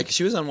of 'cause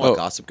she was on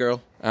Gossip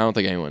Girl. I don't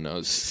think anyone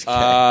knows.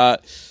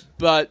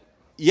 But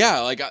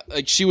yeah,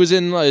 she was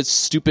in a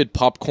stupid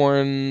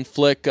popcorn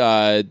flick,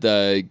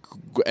 the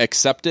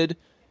Accepted.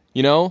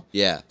 You know?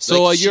 Yeah.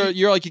 So you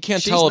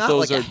can't tell if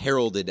those she's not are a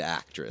heralded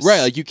actress,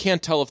 right. You can't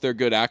tell if they're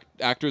good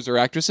actors or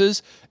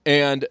actresses,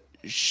 and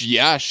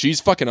she's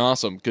fucking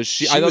awesome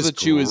because I thought that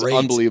she was great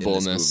unbelievable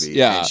in this. movie,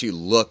 Yeah, and she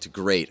looked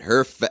great.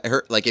 Her if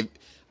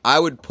I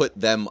would put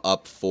them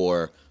up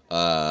for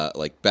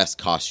best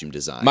costume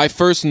design. my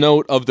first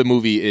note of the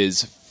movie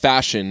is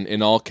fashion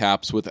in all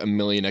caps with a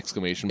million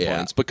exclamation Yeah.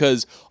 points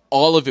because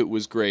all of it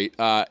was great.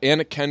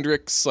 Anna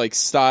Kendrick's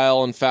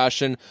style and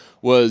fashion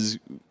was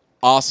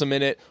awesome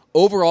in it.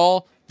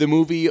 Overall, the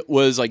movie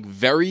was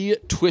very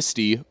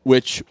twisty,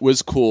 which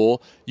was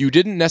cool. You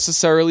didn't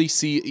necessarily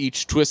see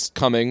each twist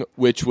coming,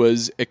 which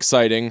was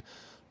exciting.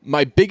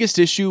 My biggest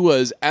issue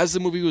was as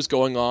the movie was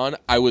going on,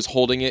 I was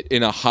holding it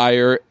in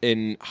higher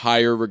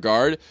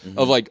regard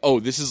of oh,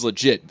 this is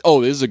legit.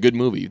 Oh, this is a good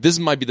movie. This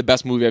might be the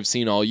best movie I've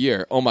seen all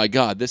year. Oh my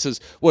god,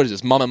 what is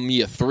this? Mamma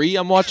Mia 3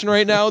 I'm watching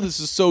right now?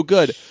 This is so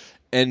good.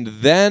 And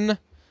then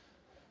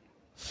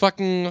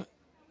fucking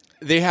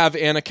they have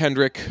Anna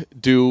Kendrick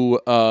do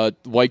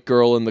White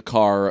Girl in the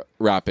Car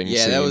rapping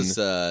yeah, scene. that was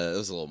a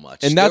little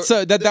much. And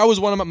that was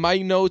one of my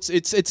notes.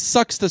 It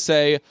sucks to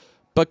say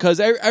because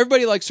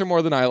everybody likes her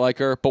more than I like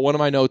her, but one of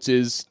my notes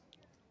is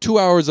 2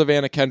 hours of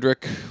Anna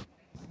Kendrick,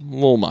 a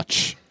little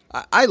much.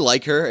 I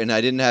like her, and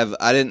I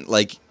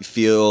didn't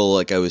feel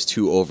like I was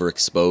too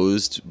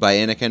overexposed by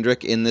Anna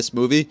Kendrick in this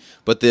movie,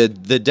 but the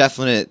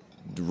definite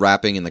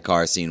rapping in the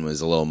car scene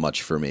was a little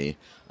much for me.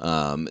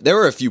 There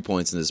were a few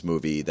points in this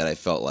movie that I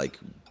felt like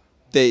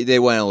they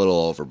went a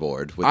little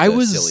overboard with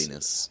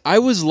silliness. I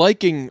was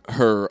liking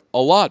her a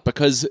lot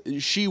because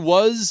she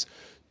was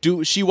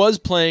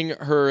playing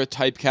her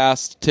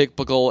typecast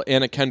typical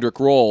Anna Kendrick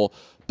role,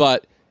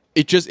 but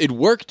it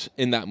worked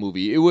in that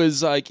movie. It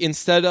was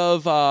instead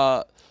of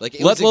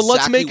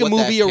let's make a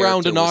movie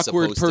around an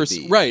awkward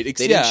person, right?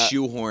 They didn't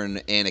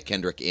shoehorn Anna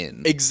Kendrick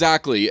in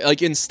exactly.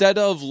 Instead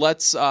of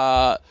let's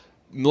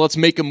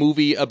make a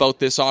movie about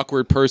this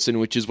awkward person,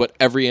 which is what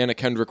every Anna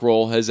Kendrick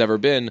role has ever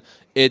been.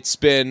 It's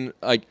been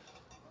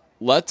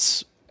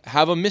let's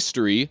have a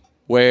mystery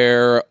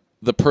where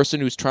the person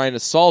who's trying to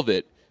solve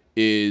it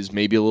is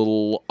maybe a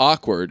little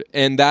awkward,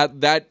 and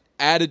that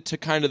added to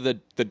kind of the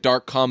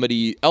dark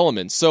comedy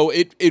elements. So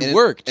it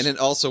worked. And it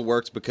also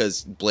worked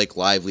because Blake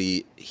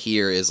Lively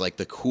here is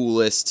the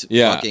coolest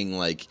Yeah.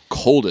 fucking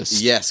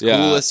coldest. yes, Yeah.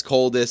 coolest,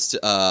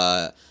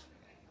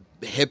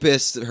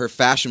 hippest. Her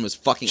fashion was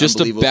fucking Just a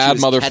unbelievable. bad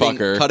She was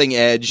motherfucker. cutting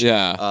edge.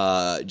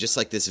 Yeah. Just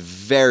like this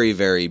very,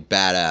 very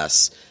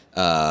badass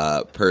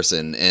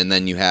person. And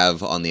then you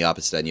have, on the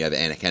opposite end, you have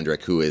Anna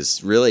Kendrick, who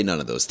is really none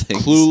of those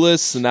things.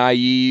 Clueless,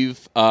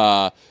 naive,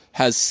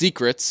 has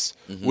secrets,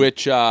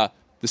 which the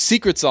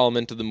secrets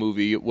element of the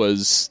movie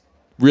was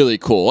really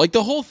cool. Like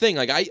the whole thing,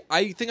 like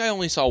I think I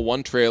only saw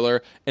one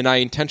trailer, and I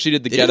intentionally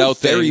did the They Get did Out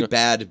a very thing.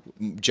 bad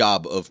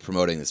job of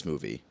promoting this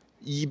movie.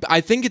 I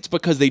think it's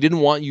because they didn't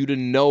want you to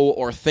know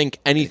or think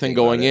anything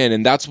going about it. in,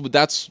 and that's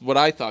what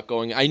I thought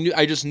going.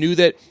 I just knew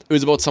that it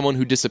was about someone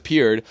who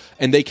disappeared,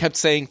 and they kept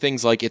saying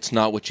things like "it's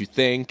not what you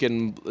think"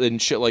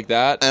 and shit like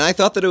that. And I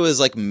thought that it was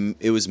like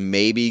it was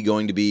maybe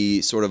going to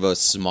be sort of a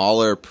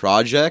smaller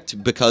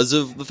project because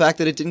of the fact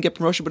that it didn't get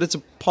promotion. But it's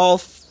a Paul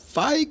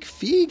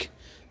Feig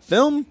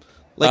film,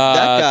 like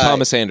that guy,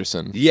 Thomas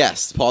Anderson.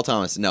 Yes, Paul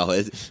Thomas. No,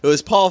 it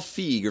was Paul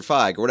Feig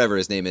or whatever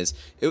his name is.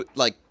 It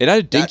It had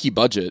a dinky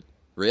budget.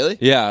 Really?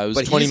 Yeah, it was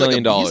But $20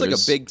 million. He's like a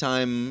big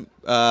time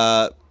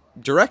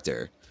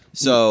director,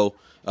 so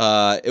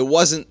it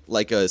wasn't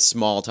like a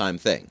small time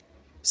thing.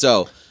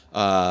 So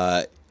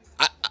I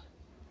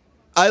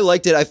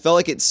liked it. I felt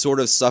like it sort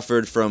of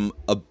suffered from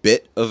a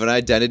bit of an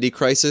identity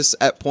crisis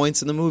at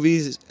points in the movie.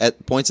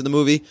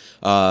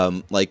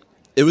 Like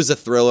it was a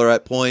thriller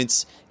at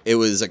points. It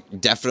was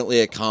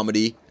definitely a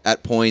comedy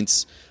at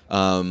points,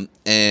 and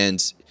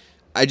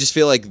I just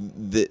feel like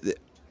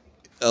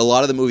a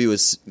lot of the movie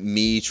was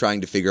me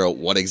trying to figure out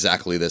what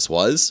exactly this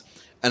was.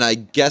 And I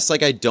guess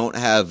I don't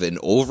have an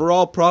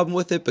overall problem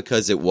with it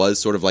because it was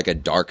sort of like a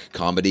dark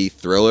comedy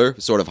thriller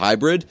sort of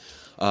hybrid.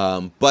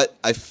 But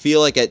I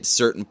feel like at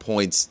certain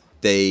points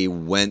they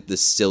went the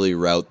silly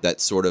route that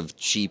sort of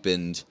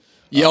cheapened.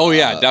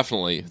 Yeah,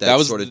 definitely. That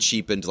was sort of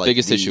cheapened like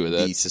biggest the issue with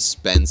it. the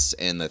suspense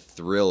and the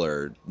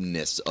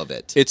thrillerness of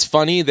it. It's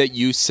funny that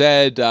you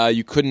said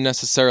you couldn't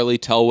necessarily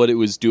tell what it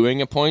was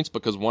doing at points,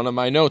 because one of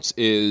my notes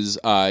is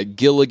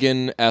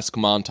Gilligan-esque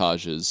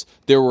montages.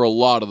 There were a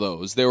lot of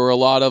those. There were a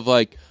lot of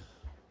like,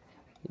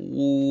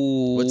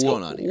 What's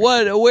going on here?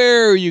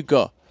 Where you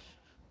go?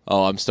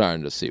 Oh, I'm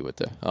starting to see what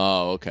the.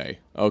 Oh, okay.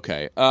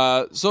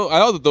 So I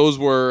thought that those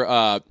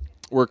were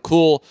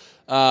cool.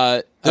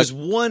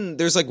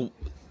 There's like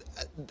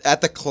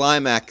at the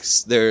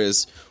climax,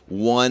 there's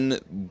one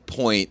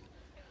point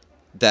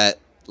that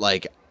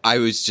like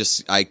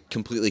I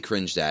completely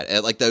cringed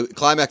at like the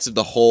climax of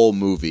the whole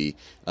movie.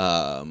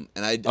 And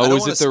I don't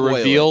is wanna it the spoil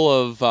reveal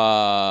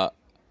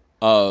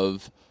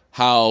of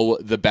how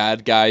the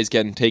bad guy's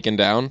getting taken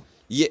down?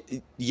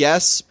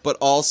 Yes, but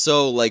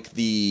also like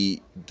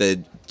the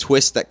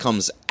twist that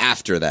comes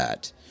after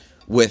that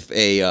with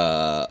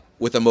a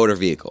motor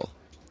vehicle.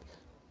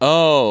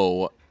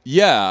 Oh,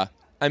 yeah.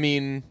 I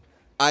mean,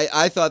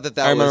 I thought that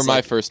I remember was my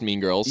like, first Mean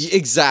Girls.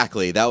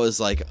 Exactly. That was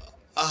like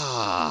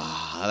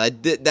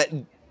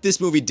that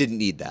this movie didn't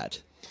need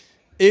that.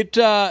 It,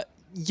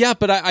 yeah,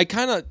 but I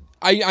kind of,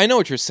 I know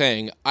what you're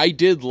saying. I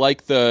did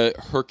like the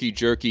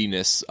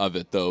herky-jerkiness of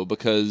it, though,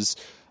 because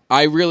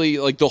I really,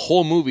 like, the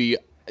whole movie,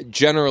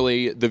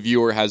 generally, the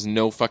viewer has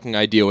no fucking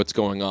idea what's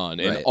going on,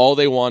 and Right. all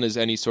they want is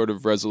any sort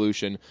of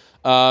resolution.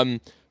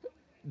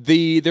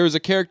 There was a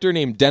character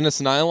named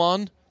Dennis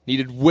Nylon,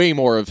 needed way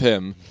more of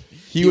him.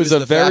 He was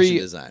the fashion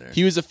designer.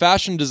 He was a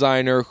fashion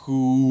designer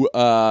who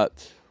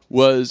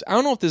was, I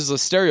don't know if this is a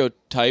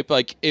stereotype,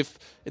 like, if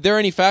there are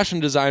any fashion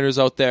designers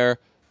out there,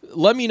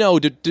 let me know.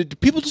 Did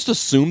people just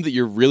assume that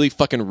you're really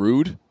fucking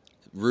rude?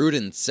 Rude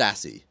and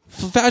sassy.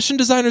 Fashion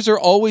designers are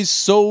always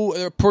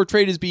so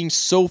portrayed as being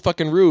so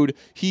fucking rude.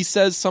 He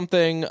says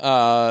something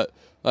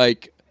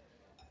like,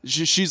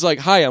 she's like,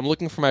 "Hi, I'm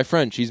looking for my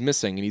friend. She's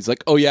missing." And he's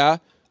like, "Oh yeah?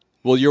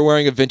 Well, you're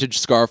wearing a vintage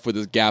scarf with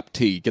a Gap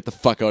tee. Get the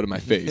fuck out of my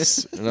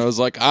face." And I was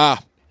like,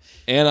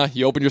 Anna,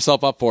 you opened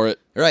yourself up for it.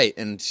 Right,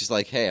 and she's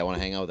like, "Hey, I want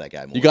to hang out with that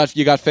guy more."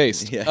 You got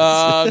faced. Yes.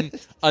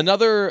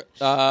 Another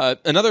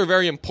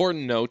very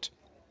important note.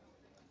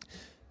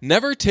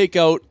 Never take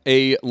out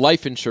a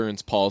life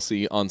insurance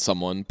policy on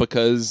someone,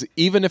 because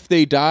even if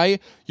they die,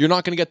 you're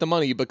not going to get the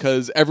money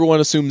because everyone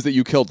assumes that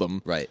you killed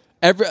them. Right.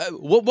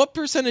 What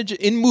percentage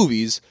in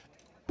movies,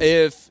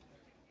 if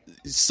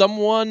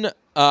someone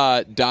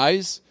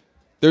dies,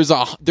 there's an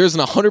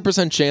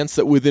 100% chance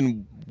that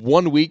within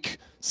 1 week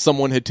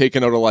someone had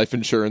taken out a life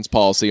insurance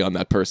policy on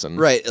that person.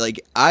 Right, like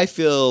I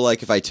feel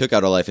like if I took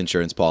out a life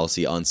insurance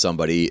policy on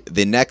somebody,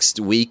 the next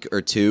week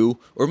or two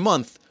or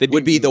month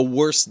would be the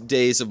worst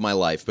days of my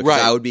life, because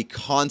Right. I would be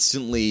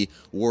constantly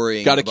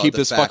worrying Gotta about keep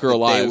the this fact fucker that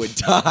alive. they would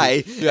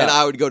die Yeah. and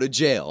I would go to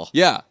jail.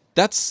 Yeah,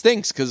 that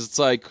stinks, because it's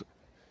like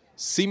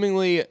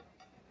seemingly,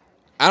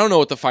 I don't know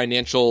what the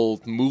financial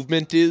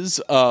movement is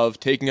of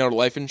taking out a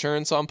life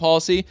insurance on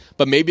policy,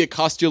 but maybe it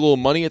costs you a little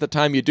money at the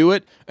time you do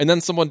it, and then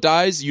someone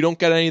dies, you don't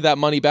get any of that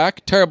money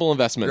back. Terrible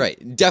investment.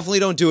 Right, definitely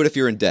don't do it if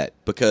you're in debt,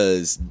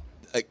 because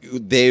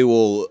they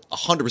will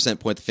 100%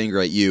 point the finger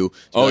at you.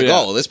 Yeah.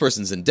 Oh, this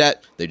person's in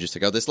debt. They just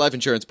took out this life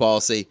insurance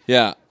policy.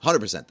 Yeah.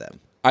 100%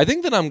 them. I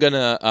think that I'm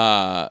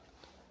gonna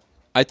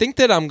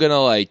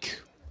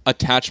like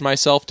attach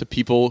myself to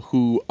people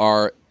who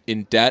are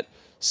in debt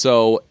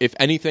So if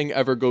anything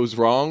ever goes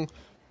wrong,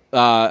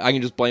 I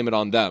can just blame it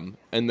on them,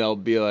 and they'll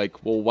be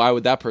like, "Well, why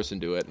would that person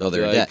do it?" Oh,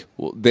 they're in like, debt.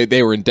 Well,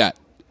 they were in debt.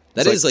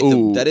 That It's is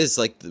ooh.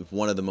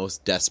 one of the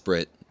most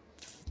desperate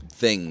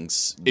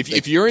things.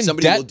 If you're in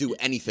somebody debt, will do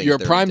anything. You're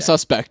if a they're prime in debt.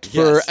 suspect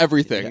for Yes.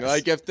 everything. Yes.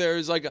 Like if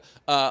there's like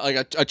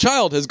a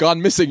child has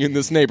gone missing in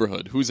this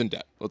neighborhood, who's in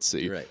debt? Let's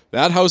see. Right.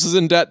 That house is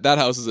in debt. That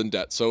house is in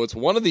debt. So it's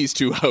one of these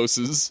two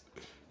houses.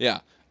 Yeah.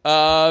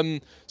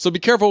 So be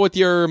careful with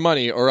your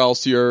money, or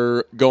else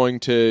you're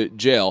going to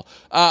jail.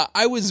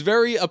 I was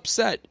very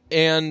upset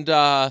and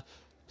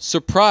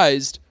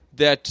surprised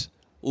that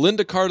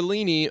Linda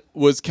Cardellini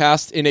was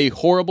cast in a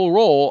horrible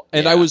role,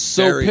 and I Yeah, was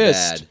so very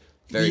pissed. bad.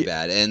 Very Ye-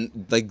 bad.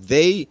 And like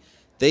they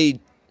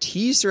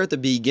teased her at the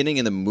beginning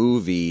of the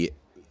movie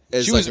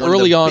as She like was one of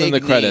early the on in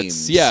big the credits.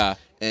 names. Yeah.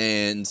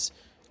 And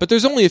But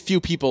there's only a few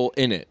people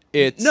in it.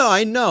 It's no,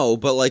 I know,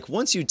 but like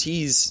once you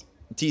tease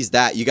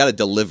that, you got to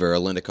deliver a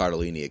Linda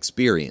Cardellini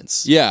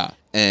experience. Yeah.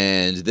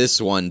 And this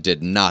one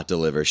did not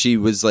deliver. She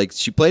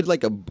played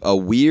like a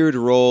weird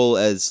role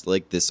as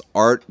like this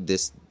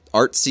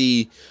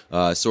artsy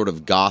sort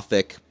of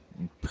gothic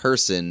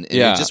person, and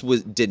Yeah. it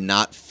just did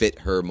not fit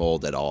her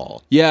mold at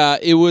all. Yeah,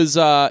 it was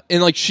and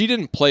like she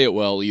didn't play it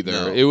well either.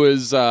 No. It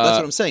was That's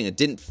what I'm saying. It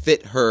didn't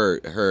fit her.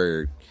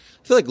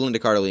 I feel like Linda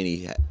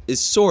Cardellini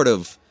is sort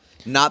of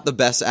not the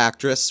best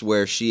actress,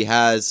 where she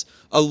has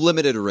a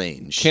limited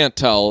range. can't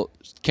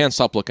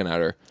stop looking at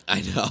her.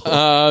 I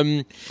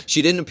know.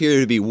 She didn't appear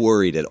to be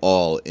worried at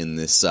all in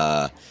this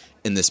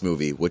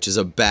movie, which is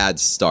a bad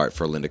start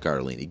for Linda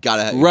Cardellini.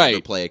 Gotta have Right.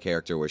 her play a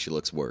character where she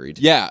looks worried.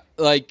 Yeah,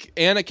 like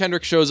Anna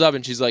Kendrick shows up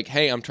and she's like,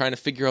 "Hey, I'm trying to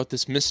figure out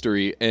this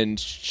mystery," and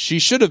she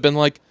should have been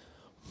like,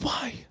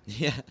 "Why?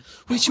 Yeah.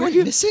 Wait, Are you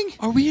you- missing?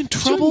 Are we in You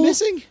trouble?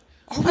 missing?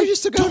 I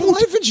just took out a Don't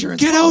life insurance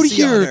Get out of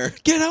policy on here! her.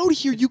 Get out of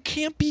here! You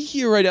can't be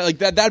here right now. Like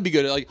that'd be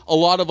good. Like a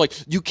lot of like,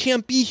 you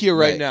can't be here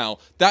right Right. now.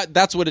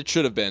 That's what it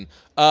should have been.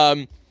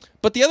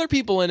 But the other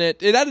people in it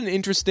had an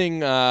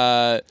interesting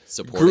Supporting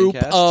group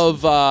cast?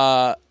 of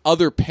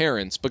other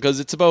parents,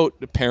 because it's about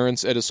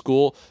parents at a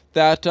school.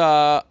 That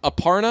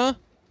Aparna,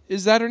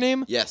 is that her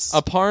name? Yes.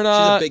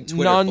 Aparna She's a big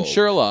Twitter phobe.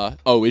 Nancherla.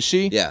 Oh, is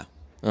she? Yeah.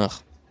 Ugh.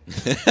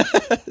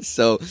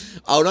 So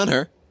out on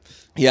her.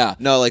 Yeah.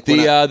 No, like when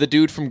the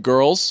dude from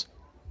Girls.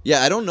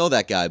 Yeah, I don't know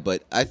that guy,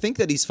 but I think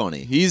that he's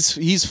funny.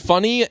 He's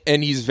funny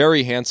and he's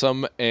very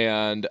handsome,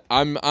 and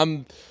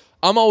I'm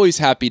always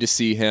happy to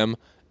see him.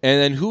 And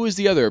then who is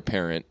the other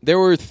parent? There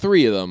were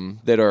three of them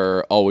that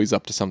are always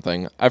up to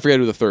something. I forget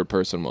who the third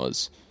person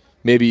was.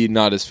 Maybe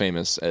not as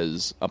famous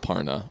as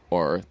Aparna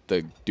or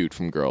the dude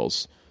from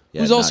Girls.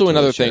 Yeah, Who's not also in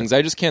totally other sure. things.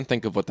 I just can't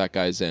think of what that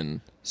guy's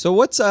in. So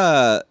what's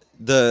the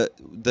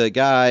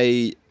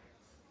guy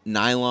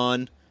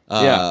Nylon?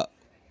 Yeah.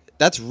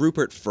 That's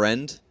Rupert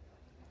Friend.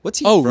 What's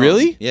he? Oh, from?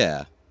 really?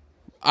 Yeah.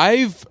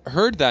 I've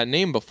heard that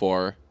name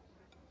before.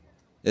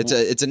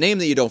 It's a name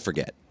that you don't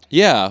forget.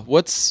 Yeah,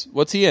 what's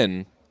he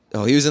in?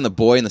 Oh, he was in The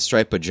Boy in the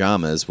Striped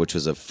Pajamas, which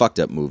was a fucked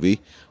up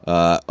movie.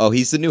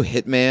 He's the new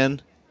Hitman.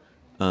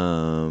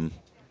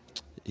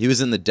 He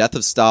was in The Death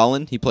of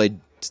Stalin. He played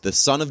the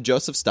son of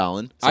Joseph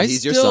Stalin. So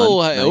he's your son.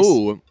 Nice.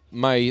 Oh,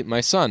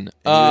 my son. And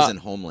he was in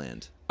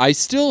Homeland. I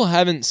still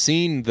haven't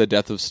seen The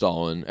Death of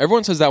Stalin.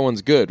 Everyone says that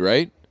one's good,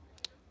 right?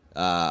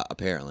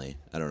 Apparently,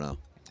 I don't know.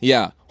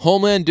 Yeah,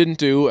 Homeland didn't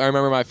do. I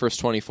remember my first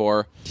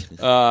 24.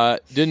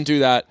 Didn't do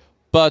that,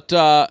 but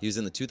He was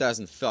in the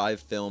 2005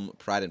 film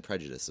Pride and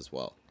Prejudice as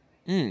well.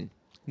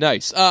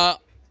 nice.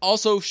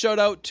 Also, shout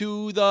out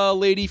to the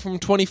lady from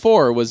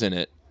 24 was in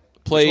it.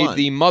 Played one?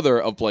 the mother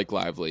of Blake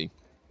Lively.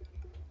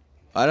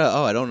 I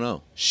don't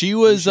know. She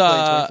was. she play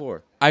in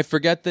 24? I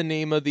forget the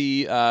name of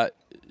the.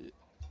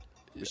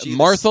 She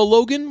Martha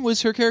Logan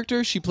was her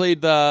character. She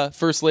played the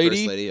first lady.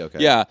 First lady, okay.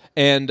 Yeah,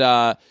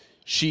 and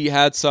she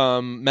had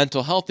some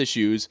mental health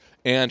issues,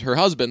 and her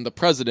husband, the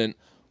president,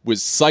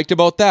 was psyched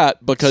about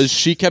that because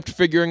she kept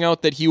figuring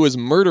out that he was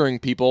murdering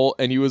people,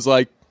 and he was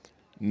like,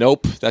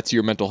 "Nope, that's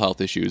your mental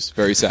health issues."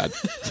 Very sad.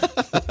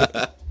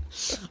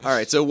 All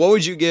right, so what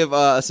would you give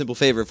A Simple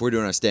Favor if we're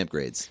doing our stamp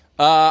grades?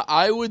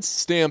 I would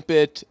stamp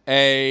it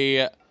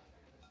a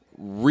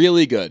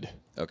really good.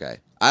 Okay,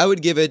 I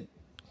would give it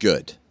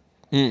good.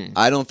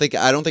 I don't think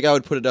I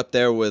would put it up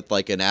there with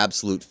like an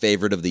absolute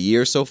favorite of the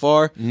year so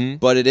far,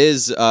 but it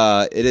is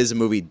a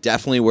movie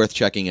definitely worth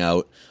checking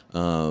out,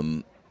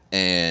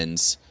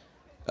 and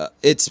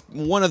it's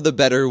one of the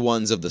better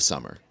ones of the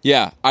summer.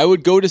 Yeah, I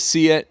would go to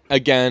see it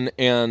again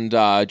and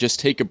just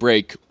take a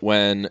break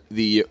when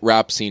the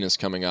rap scene is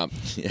coming up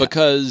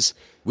because.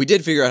 We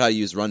did figure out how to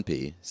use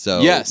RunP,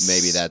 so Yes.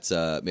 maybe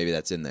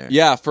that's in there.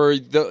 Yeah, for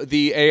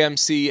the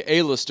AMC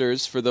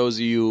A-listers, for those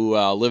of you who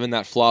live in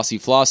that flossy,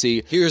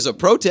 Here's a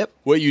pro tip.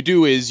 what you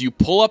do is you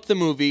pull up the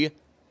movie,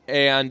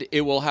 and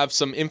it will have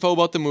some info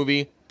about the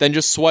movie, then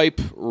just swipe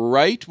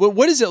right.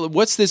 What is it?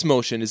 What's this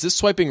motion? Is this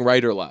swiping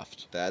right or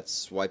left? That's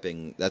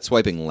swiping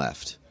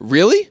left.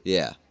 Really?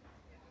 Yeah.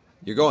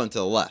 You're going to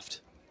the left.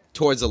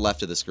 Towards the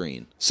left of the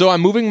screen. So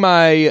I'm moving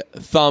my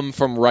thumb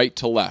from right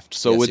to left.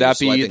 So Yeah, would so you're that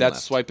be swiping that's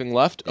left. swiping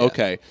left? Yeah.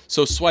 Okay.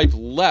 So swipe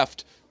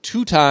left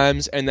 2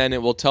 times, and then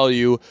it will tell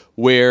you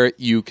where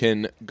you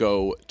can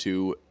go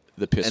to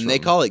the piss room. And they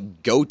call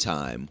it Go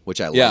Time,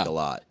 which I Yeah. like a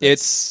lot.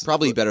 It's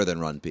probably better than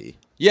Run Pee.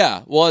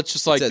 Yeah, well, it's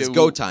just like It says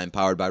Go Time,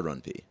 powered by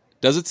Run Pee.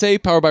 Does it say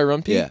Powered by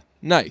Rumpy? Yeah.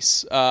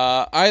 Nice.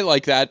 I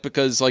like that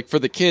because, like, for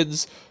the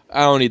kids,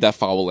 I don't need that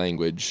foul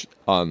language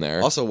on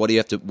there. Also, what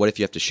if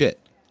you have to shit?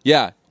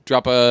 Yeah,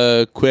 drop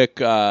a quick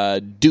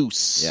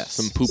deuce. Yes.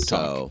 Some poop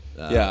So,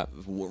 talk. Yeah.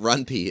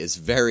 Run Pee is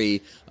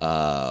very,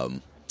 what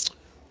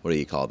do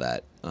you call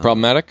that?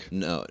 Problematic?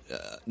 No,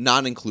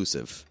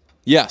 non-inclusive.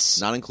 Yes.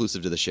 Not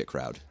inclusive to the shit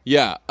crowd.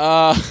 Yeah.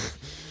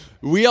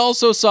 We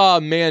also saw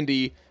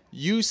Mandy.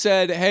 You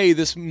said, hey,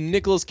 this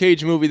Nicolas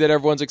Cage movie that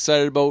everyone's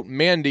excited about,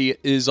 Mandy,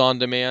 is on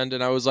demand.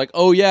 And I was like,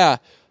 oh, yeah,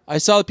 I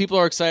saw that people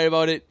are excited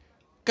about it.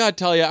 God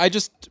tell you, I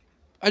just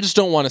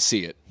don't want to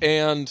see it.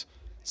 And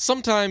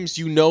sometimes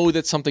you know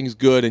that something's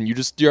good and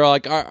you're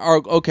like,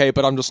 okay,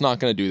 but I'm just not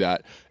going to do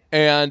that.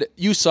 And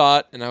you saw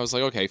it, and I was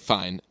like, okay,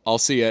 fine, I'll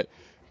see it.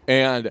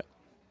 And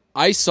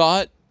I saw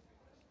it.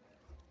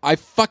 I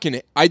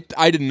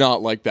did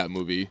not like that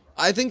movie.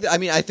 I think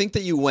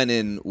that you went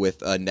in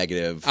with a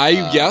negative.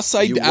 Yes,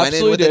 I you went in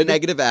absolutely with did. a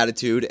negative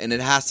attitude, and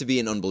it has to be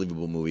an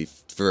unbelievable movie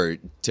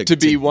to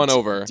be won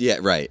over. Yeah,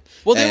 right.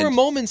 Well, there were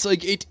moments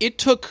like it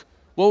took.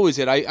 What was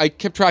it? I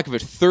kept track of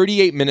it.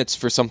 38 minutes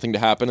for something to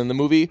happen in the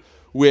movie,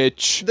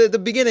 which the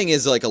beginning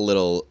is like a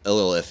little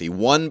iffy.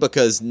 One,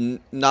 because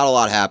not a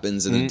lot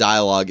happens, and the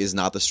dialogue is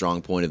not the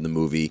strong point of the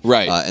movie.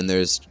 Right. And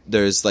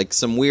there's like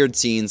some weird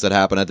scenes that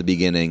happen at the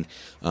beginning,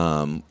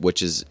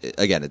 which is,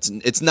 again,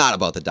 it's not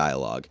about the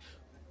dialogue.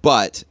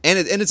 But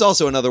it's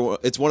also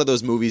it's one of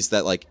those movies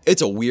that, like,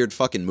 it's a weird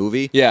fucking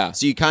movie. Yeah.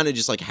 So you kind of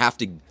just like have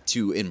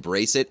to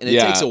embrace it, and it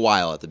Yeah. takes a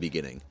while at the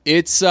beginning.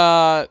 it's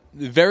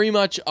very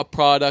much a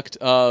product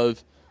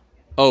of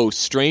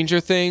Stranger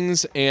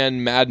Things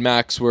and Mad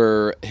Max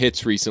were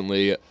hits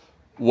recently.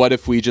 What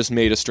if we just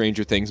made a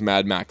Stranger Things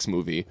Mad Max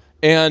movie?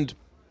 And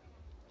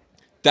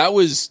that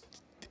was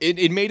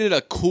it made it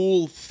a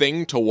cool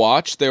thing to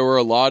watch. There were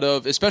a lot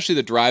of, especially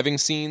the driving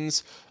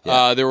scenes.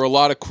 Yeah. There were a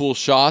lot of cool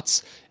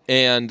shots.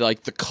 And,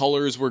 like, the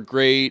colors were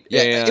great.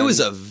 Yeah, and it was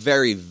a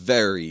very,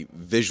 very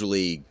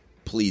visually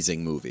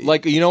pleasing movie.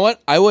 like, you know what?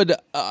 I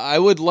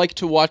would like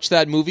to watch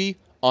that movie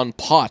on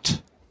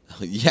pot.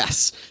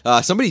 Yes.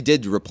 Somebody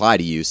did reply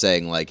to you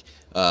saying, like,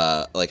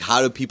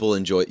 how do people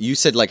enjoy... You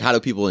said, like, how do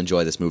people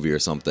enjoy this movie or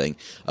something?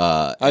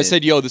 I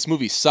said, yo, this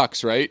movie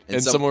sucks, right?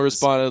 And someone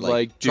responded,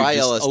 like, dude, try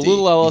just LSD. a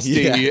little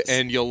LSD Yes.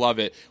 and you'll love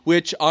it.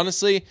 Which,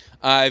 honestly,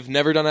 I've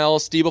never done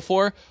LSD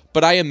before,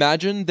 but I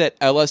imagine that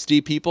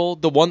LSD people...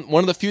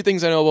 One of the few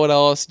things I know about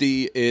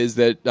LSD is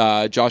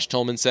that Josh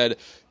Tillman said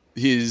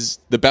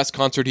the best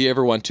concert he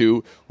ever went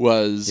to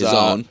was... His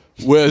own.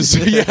 Was,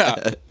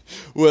 yeah...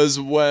 was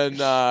when,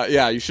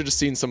 you should have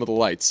seen some of the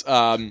lights,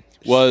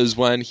 was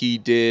when he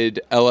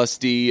did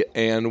LSD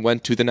and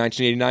went to the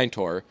 1989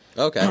 tour.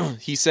 Okay.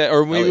 He said,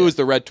 or maybe yeah. it was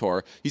the Red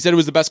Tour. He said it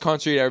was the best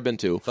concert he'd ever been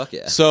to. Fuck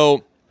yeah.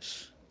 So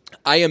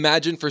I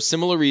imagine for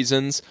similar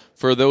reasons,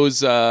 for those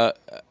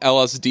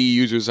LSD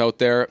users out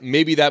there,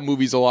 maybe that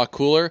movie's a lot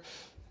cooler.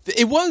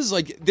 It was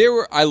like,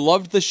 I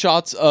loved the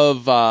shots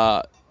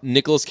of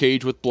Nicolas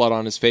Cage with blood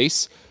on his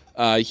face.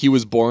 He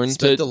was born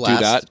Spent to the last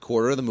do that.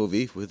 quarter of the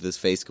movie with his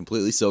face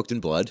completely soaked in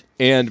blood.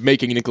 And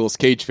making Nicolas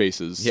Cage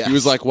faces. Yes. He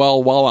was like,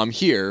 well, while I'm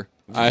here,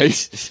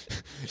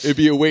 it'd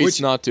be a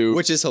waste not to.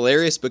 Which is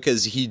hilarious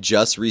because he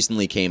just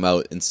recently came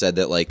out and said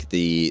that, like,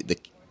 the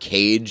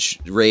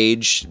Cage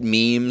Rage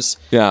memes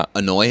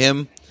annoy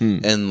him.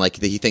 And, like,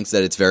 he thinks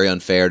that it's very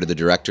unfair to the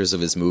directors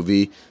of his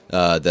movie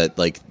that,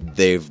 like,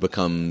 they've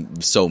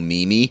become so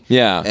memey.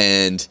 Yeah.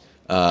 And...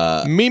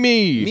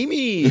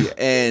 Mimi!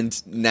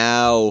 And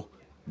now...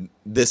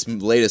 This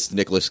latest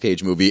Nicolas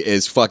Cage movie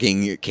is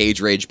fucking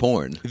Cage Rage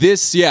porn.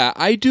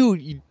 I do.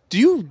 Do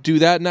you do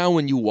that now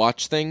when you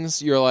watch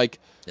things? You're like,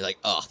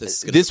 oh,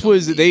 this is this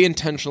was, they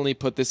intentionally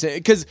put this in.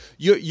 Because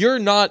you're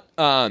not,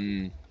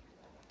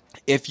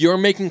 if you're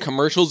making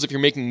commercials, if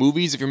you're making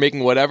movies, if you're making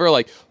whatever,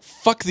 like,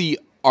 fuck the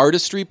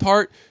artistry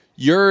part.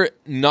 You're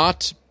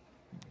not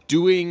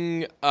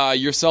doing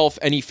yourself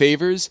any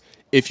favors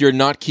if you're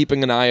not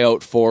keeping an eye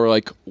out for,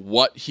 like,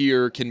 what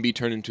here can be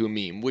turned into a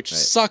meme, which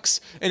sucks,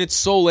 and it's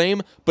so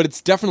lame, but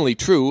it's definitely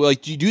true.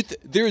 Like,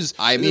 there's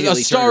I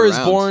immediately A Star turned is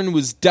around. Born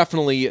was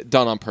definitely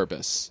done on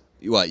purpose.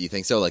 What, you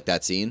think so? Like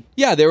that scene?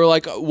 Yeah, they were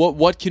like,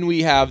 what can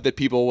we have that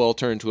people will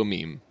turn to a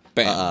meme?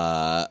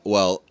 Bam.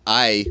 Well,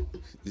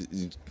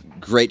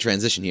 great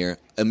transition here.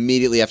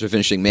 Immediately after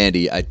finishing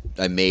Mandy, I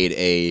made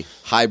a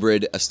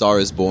hybrid A Star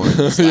is Born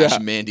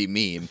 / Mandy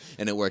meme,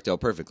 and it worked out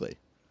perfectly.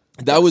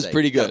 That was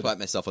pretty good. Gotta pat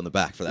myself on the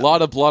back for that. A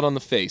lot of blood on the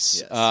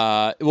face.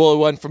 Yes. It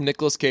went from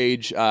Nicolas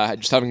Cage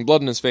just having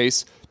blood in his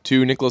face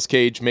to Nicolas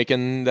Cage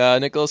making the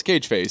Nicolas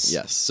Cage face.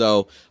 Yes.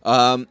 So,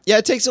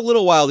 it takes a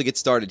little while to get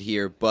started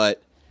here,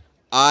 but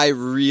I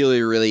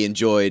really, really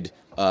enjoyed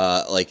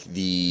like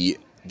the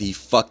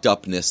fucked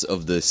upness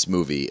of this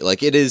movie.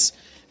 Like, it is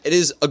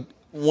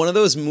one of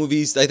those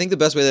movies. I think the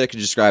best way that I could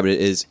describe it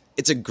is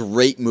it's a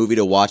great movie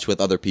to watch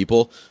with other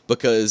people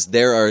because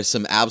there are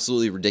some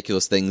absolutely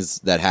ridiculous things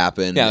that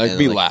happen. Yeah, there and, could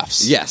be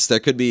laughs. Yes, there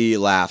could be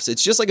laughs.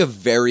 It's just like a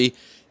very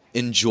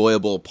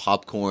enjoyable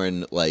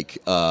popcorn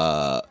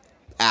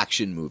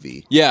action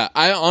movie. Yeah,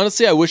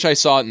 I wish I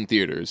saw it in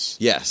theaters.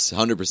 Yes,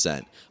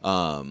 100%.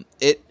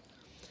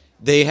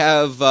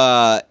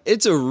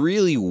 It's a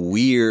really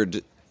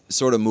weird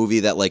sort of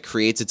movie that like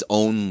creates its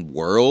own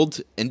world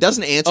and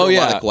doesn't answer a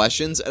lot of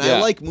questions. And I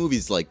like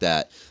movies like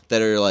that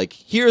are like,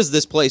 here's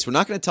this place. We're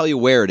not going to tell you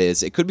where it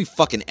is. It could be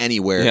fucking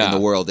anywhere in the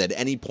world at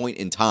any point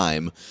in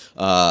time.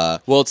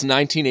 Well, it's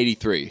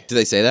 1983. Do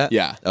they say that?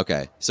 Yeah.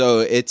 Okay. So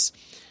it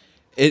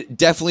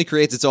definitely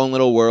creates its own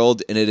little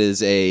world, and it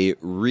is a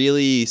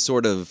really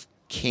sort of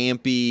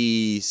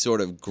campy,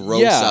 sort of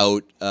gross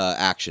out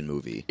action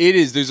movie. It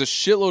is. There's a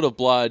shitload of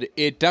blood.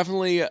 It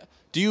definitely.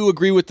 Do you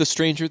agree with the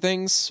Stranger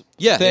Things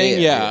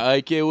thing? Yeah.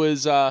 Like it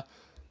was. But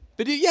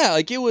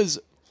it was.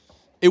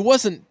 It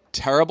wasn't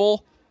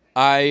terrible.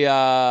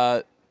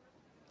 It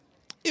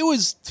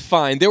was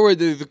fine. There were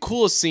the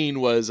coolest scene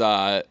was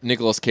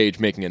Nicolas Cage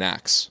making an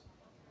axe.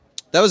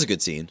 That was a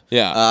good scene.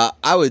 Yeah.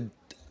 I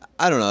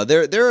don't know.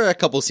 There are a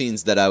couple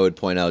scenes that I would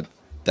point out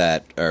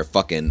that are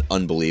fucking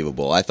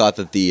unbelievable. I thought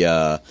that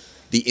the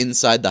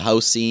inside the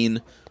house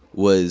scene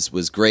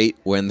was great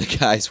when the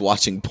guy's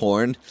watching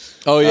porn.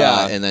 Oh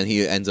yeah, and then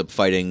he ends up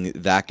fighting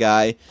that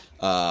guy.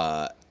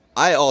 I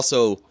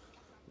also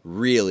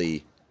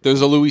really.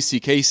 There's a Louis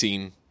C.K.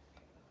 scene.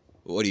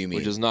 What do you mean?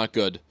 Which is not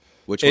good.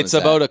 Which it's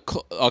about a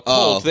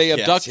cult. They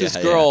abduct this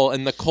girl,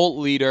 and the cult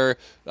leader.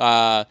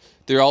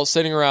 They're all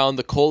sitting around.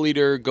 The cult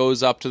leader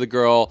goes up to the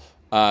girl,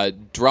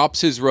 drops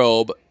his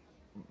robe.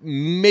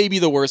 Maybe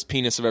the worst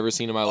penis I've ever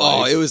seen in my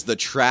life. Oh, it was the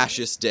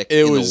trashiest dick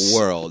in the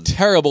world.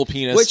 Terrible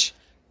penis.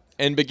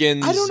 And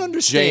begins I don't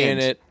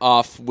understand. jaying it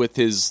off with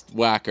his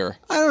whacker.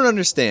 I don't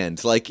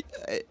understand. Like,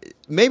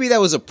 maybe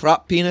that was a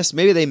prop penis.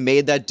 Maybe they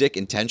made that dick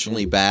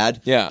intentionally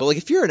bad. Yeah. But, like,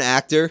 if you're an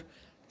actor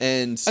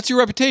and... That's your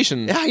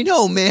reputation. Yeah, I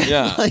know, man.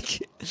 Yeah.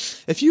 Like,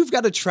 if you've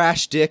got a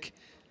trash dick,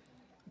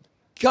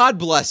 God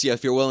bless you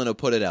if you're willing to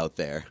put it out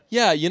there.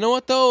 Yeah, you know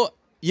what, though?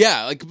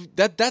 Yeah, like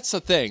that's the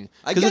thing.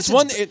 I guess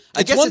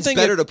it's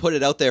better to put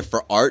it out there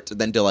for art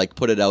than to like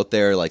put it out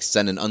there like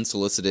sending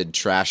unsolicited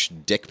trash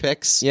dick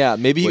pics. Yeah,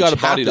 maybe he got a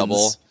body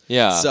double.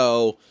 Yeah.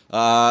 So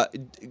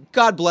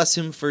God bless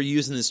him for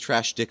using his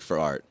trash dick for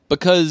art.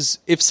 Because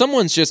if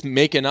someone's just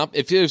making up,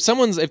 if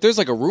there's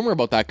like a rumor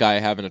about that guy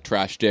having a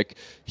trash dick,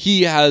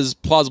 he has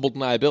plausible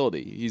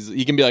deniability.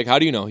 He can be like, how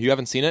do you know? You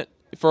haven't seen it?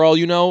 For all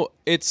you know,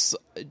 it's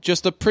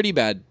just a pretty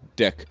bad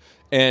dick.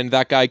 And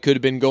that guy could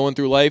have been going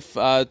through life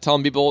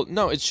telling people,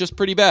 no, it's just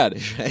pretty bad.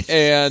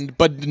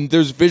 But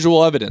there's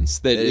visual evidence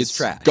that it's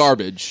trash.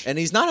 Garbage. And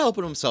he's not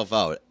helping himself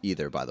out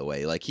either, by the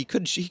way. Like he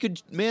could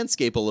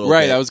manscape a little bit.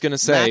 Right, I was going to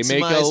say,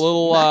 make a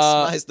little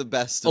maximize the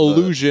best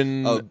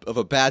illusion of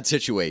a bad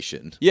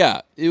situation.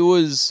 Yeah, it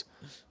was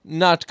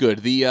not good.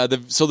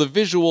 So the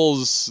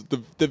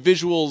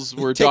visuals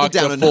were docked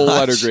a full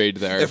letter grade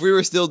there. If we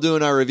were still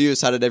doing our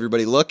reviews, how did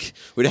everybody look?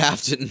 We'd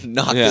have to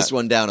knock this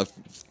one down a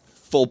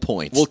full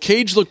point. Well,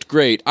 Cage looked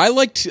great. I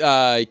liked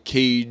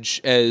Cage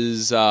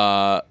as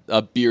a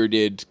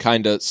bearded,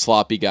 kind of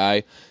sloppy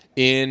guy.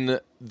 In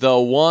the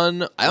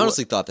one... I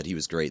honestly thought that he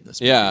was great in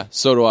this movie. Yeah,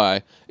 so do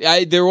I.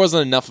 There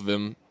wasn't enough of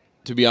him,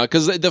 to be honest.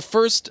 Because the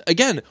first...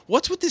 Again,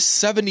 what's with this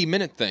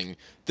 70-minute thing?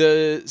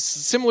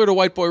 Similar to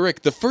White Boy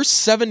Rick, the first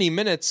 70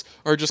 minutes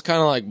are just kind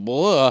of like,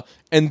 blah.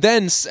 And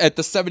then at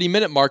the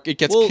 70-minute mark, it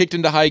gets kicked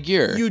into high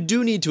gear. You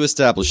do need to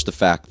establish the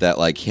fact that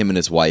like him and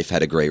his wife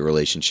had a great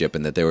relationship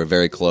and that they were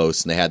very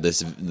close and they had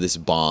this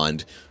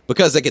bond,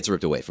 because that gets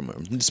ripped away from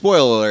him.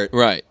 Spoiler alert.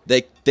 Right.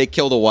 They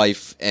kill the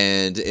wife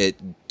and it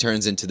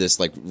turns into this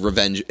like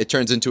revenge. It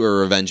turns into a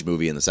revenge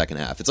movie in the second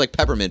half. It's like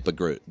Peppermint, but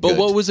good. But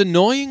what was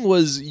annoying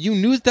was you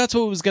knew that's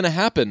what was going to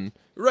happen.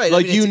 Right.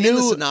 Like I mean, you it's knew in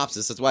the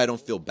synopsis. That's why I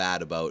don't feel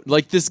bad about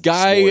like this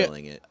guy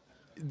spoiling it.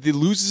 He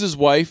loses his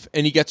wife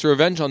and he gets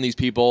revenge on these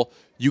people.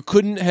 You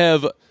couldn't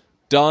have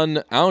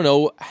done, I don't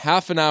know,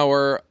 half an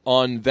hour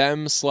on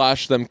them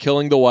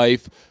killing the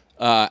wife,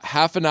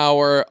 half an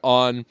hour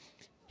on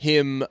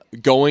him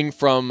going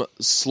from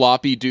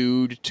sloppy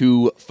dude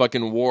to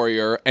fucking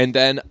warrior, and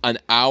then an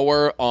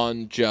hour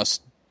on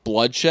just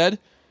bloodshed.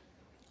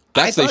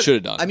 That's what they should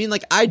have done. I mean,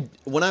 like,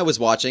 when I was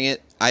watching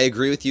it, I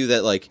agree with you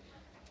that, like,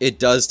 it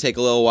does take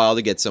a little while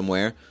to get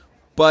somewhere,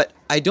 but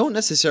I don't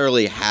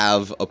necessarily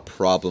have a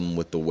problem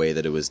with the way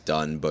that it was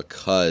done,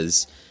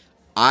 because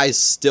I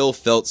still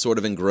felt sort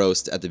of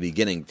engrossed at the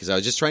beginning because I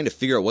was just trying to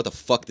figure out what the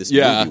fuck this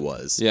movie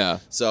was. Yeah.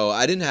 So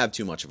I didn't have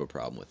too much of a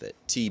problem with it.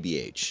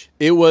 TBH.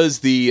 It was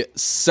the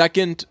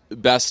second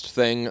best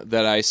thing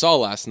that I saw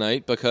last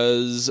night,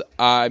 because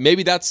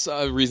maybe that's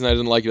a reason I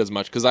didn't like it as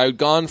much, because I had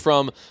gone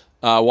from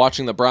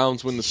watching the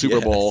Browns win the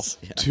Super Bowl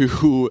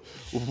to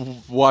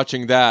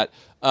watching that.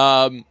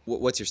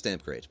 What's your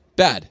stamp grade?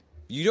 Bad.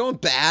 You doing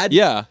bad?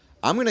 Yeah.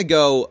 I'm gonna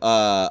go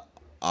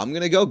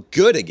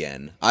good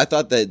again. I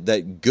thought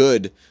that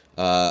good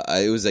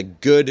It was a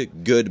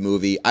good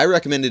movie. I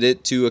recommended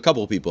it to a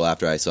couple of people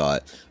after I saw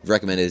it. I've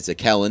recommended it to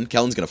Kellen.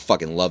 Kellen's gonna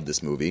fucking love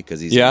this movie because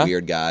he's a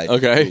weird guy.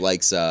 Okay. Who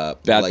likes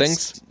Bad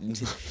things.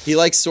 He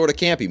likes sort of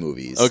campy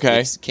movies. Okay.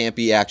 Likes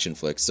campy action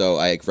flicks. So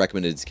I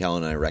recommended it to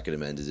Kellen, and I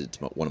recommended it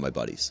to one of my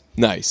buddies.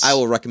 Nice. I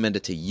will recommend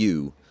it to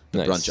you, the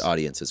Nice. brunch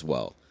audience, as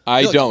well.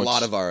 I feel like don't.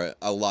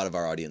 A lot of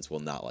our audience will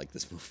not like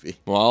this movie.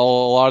 Well,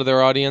 a lot of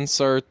their audience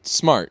are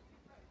smart.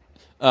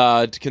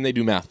 Can they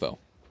do math though?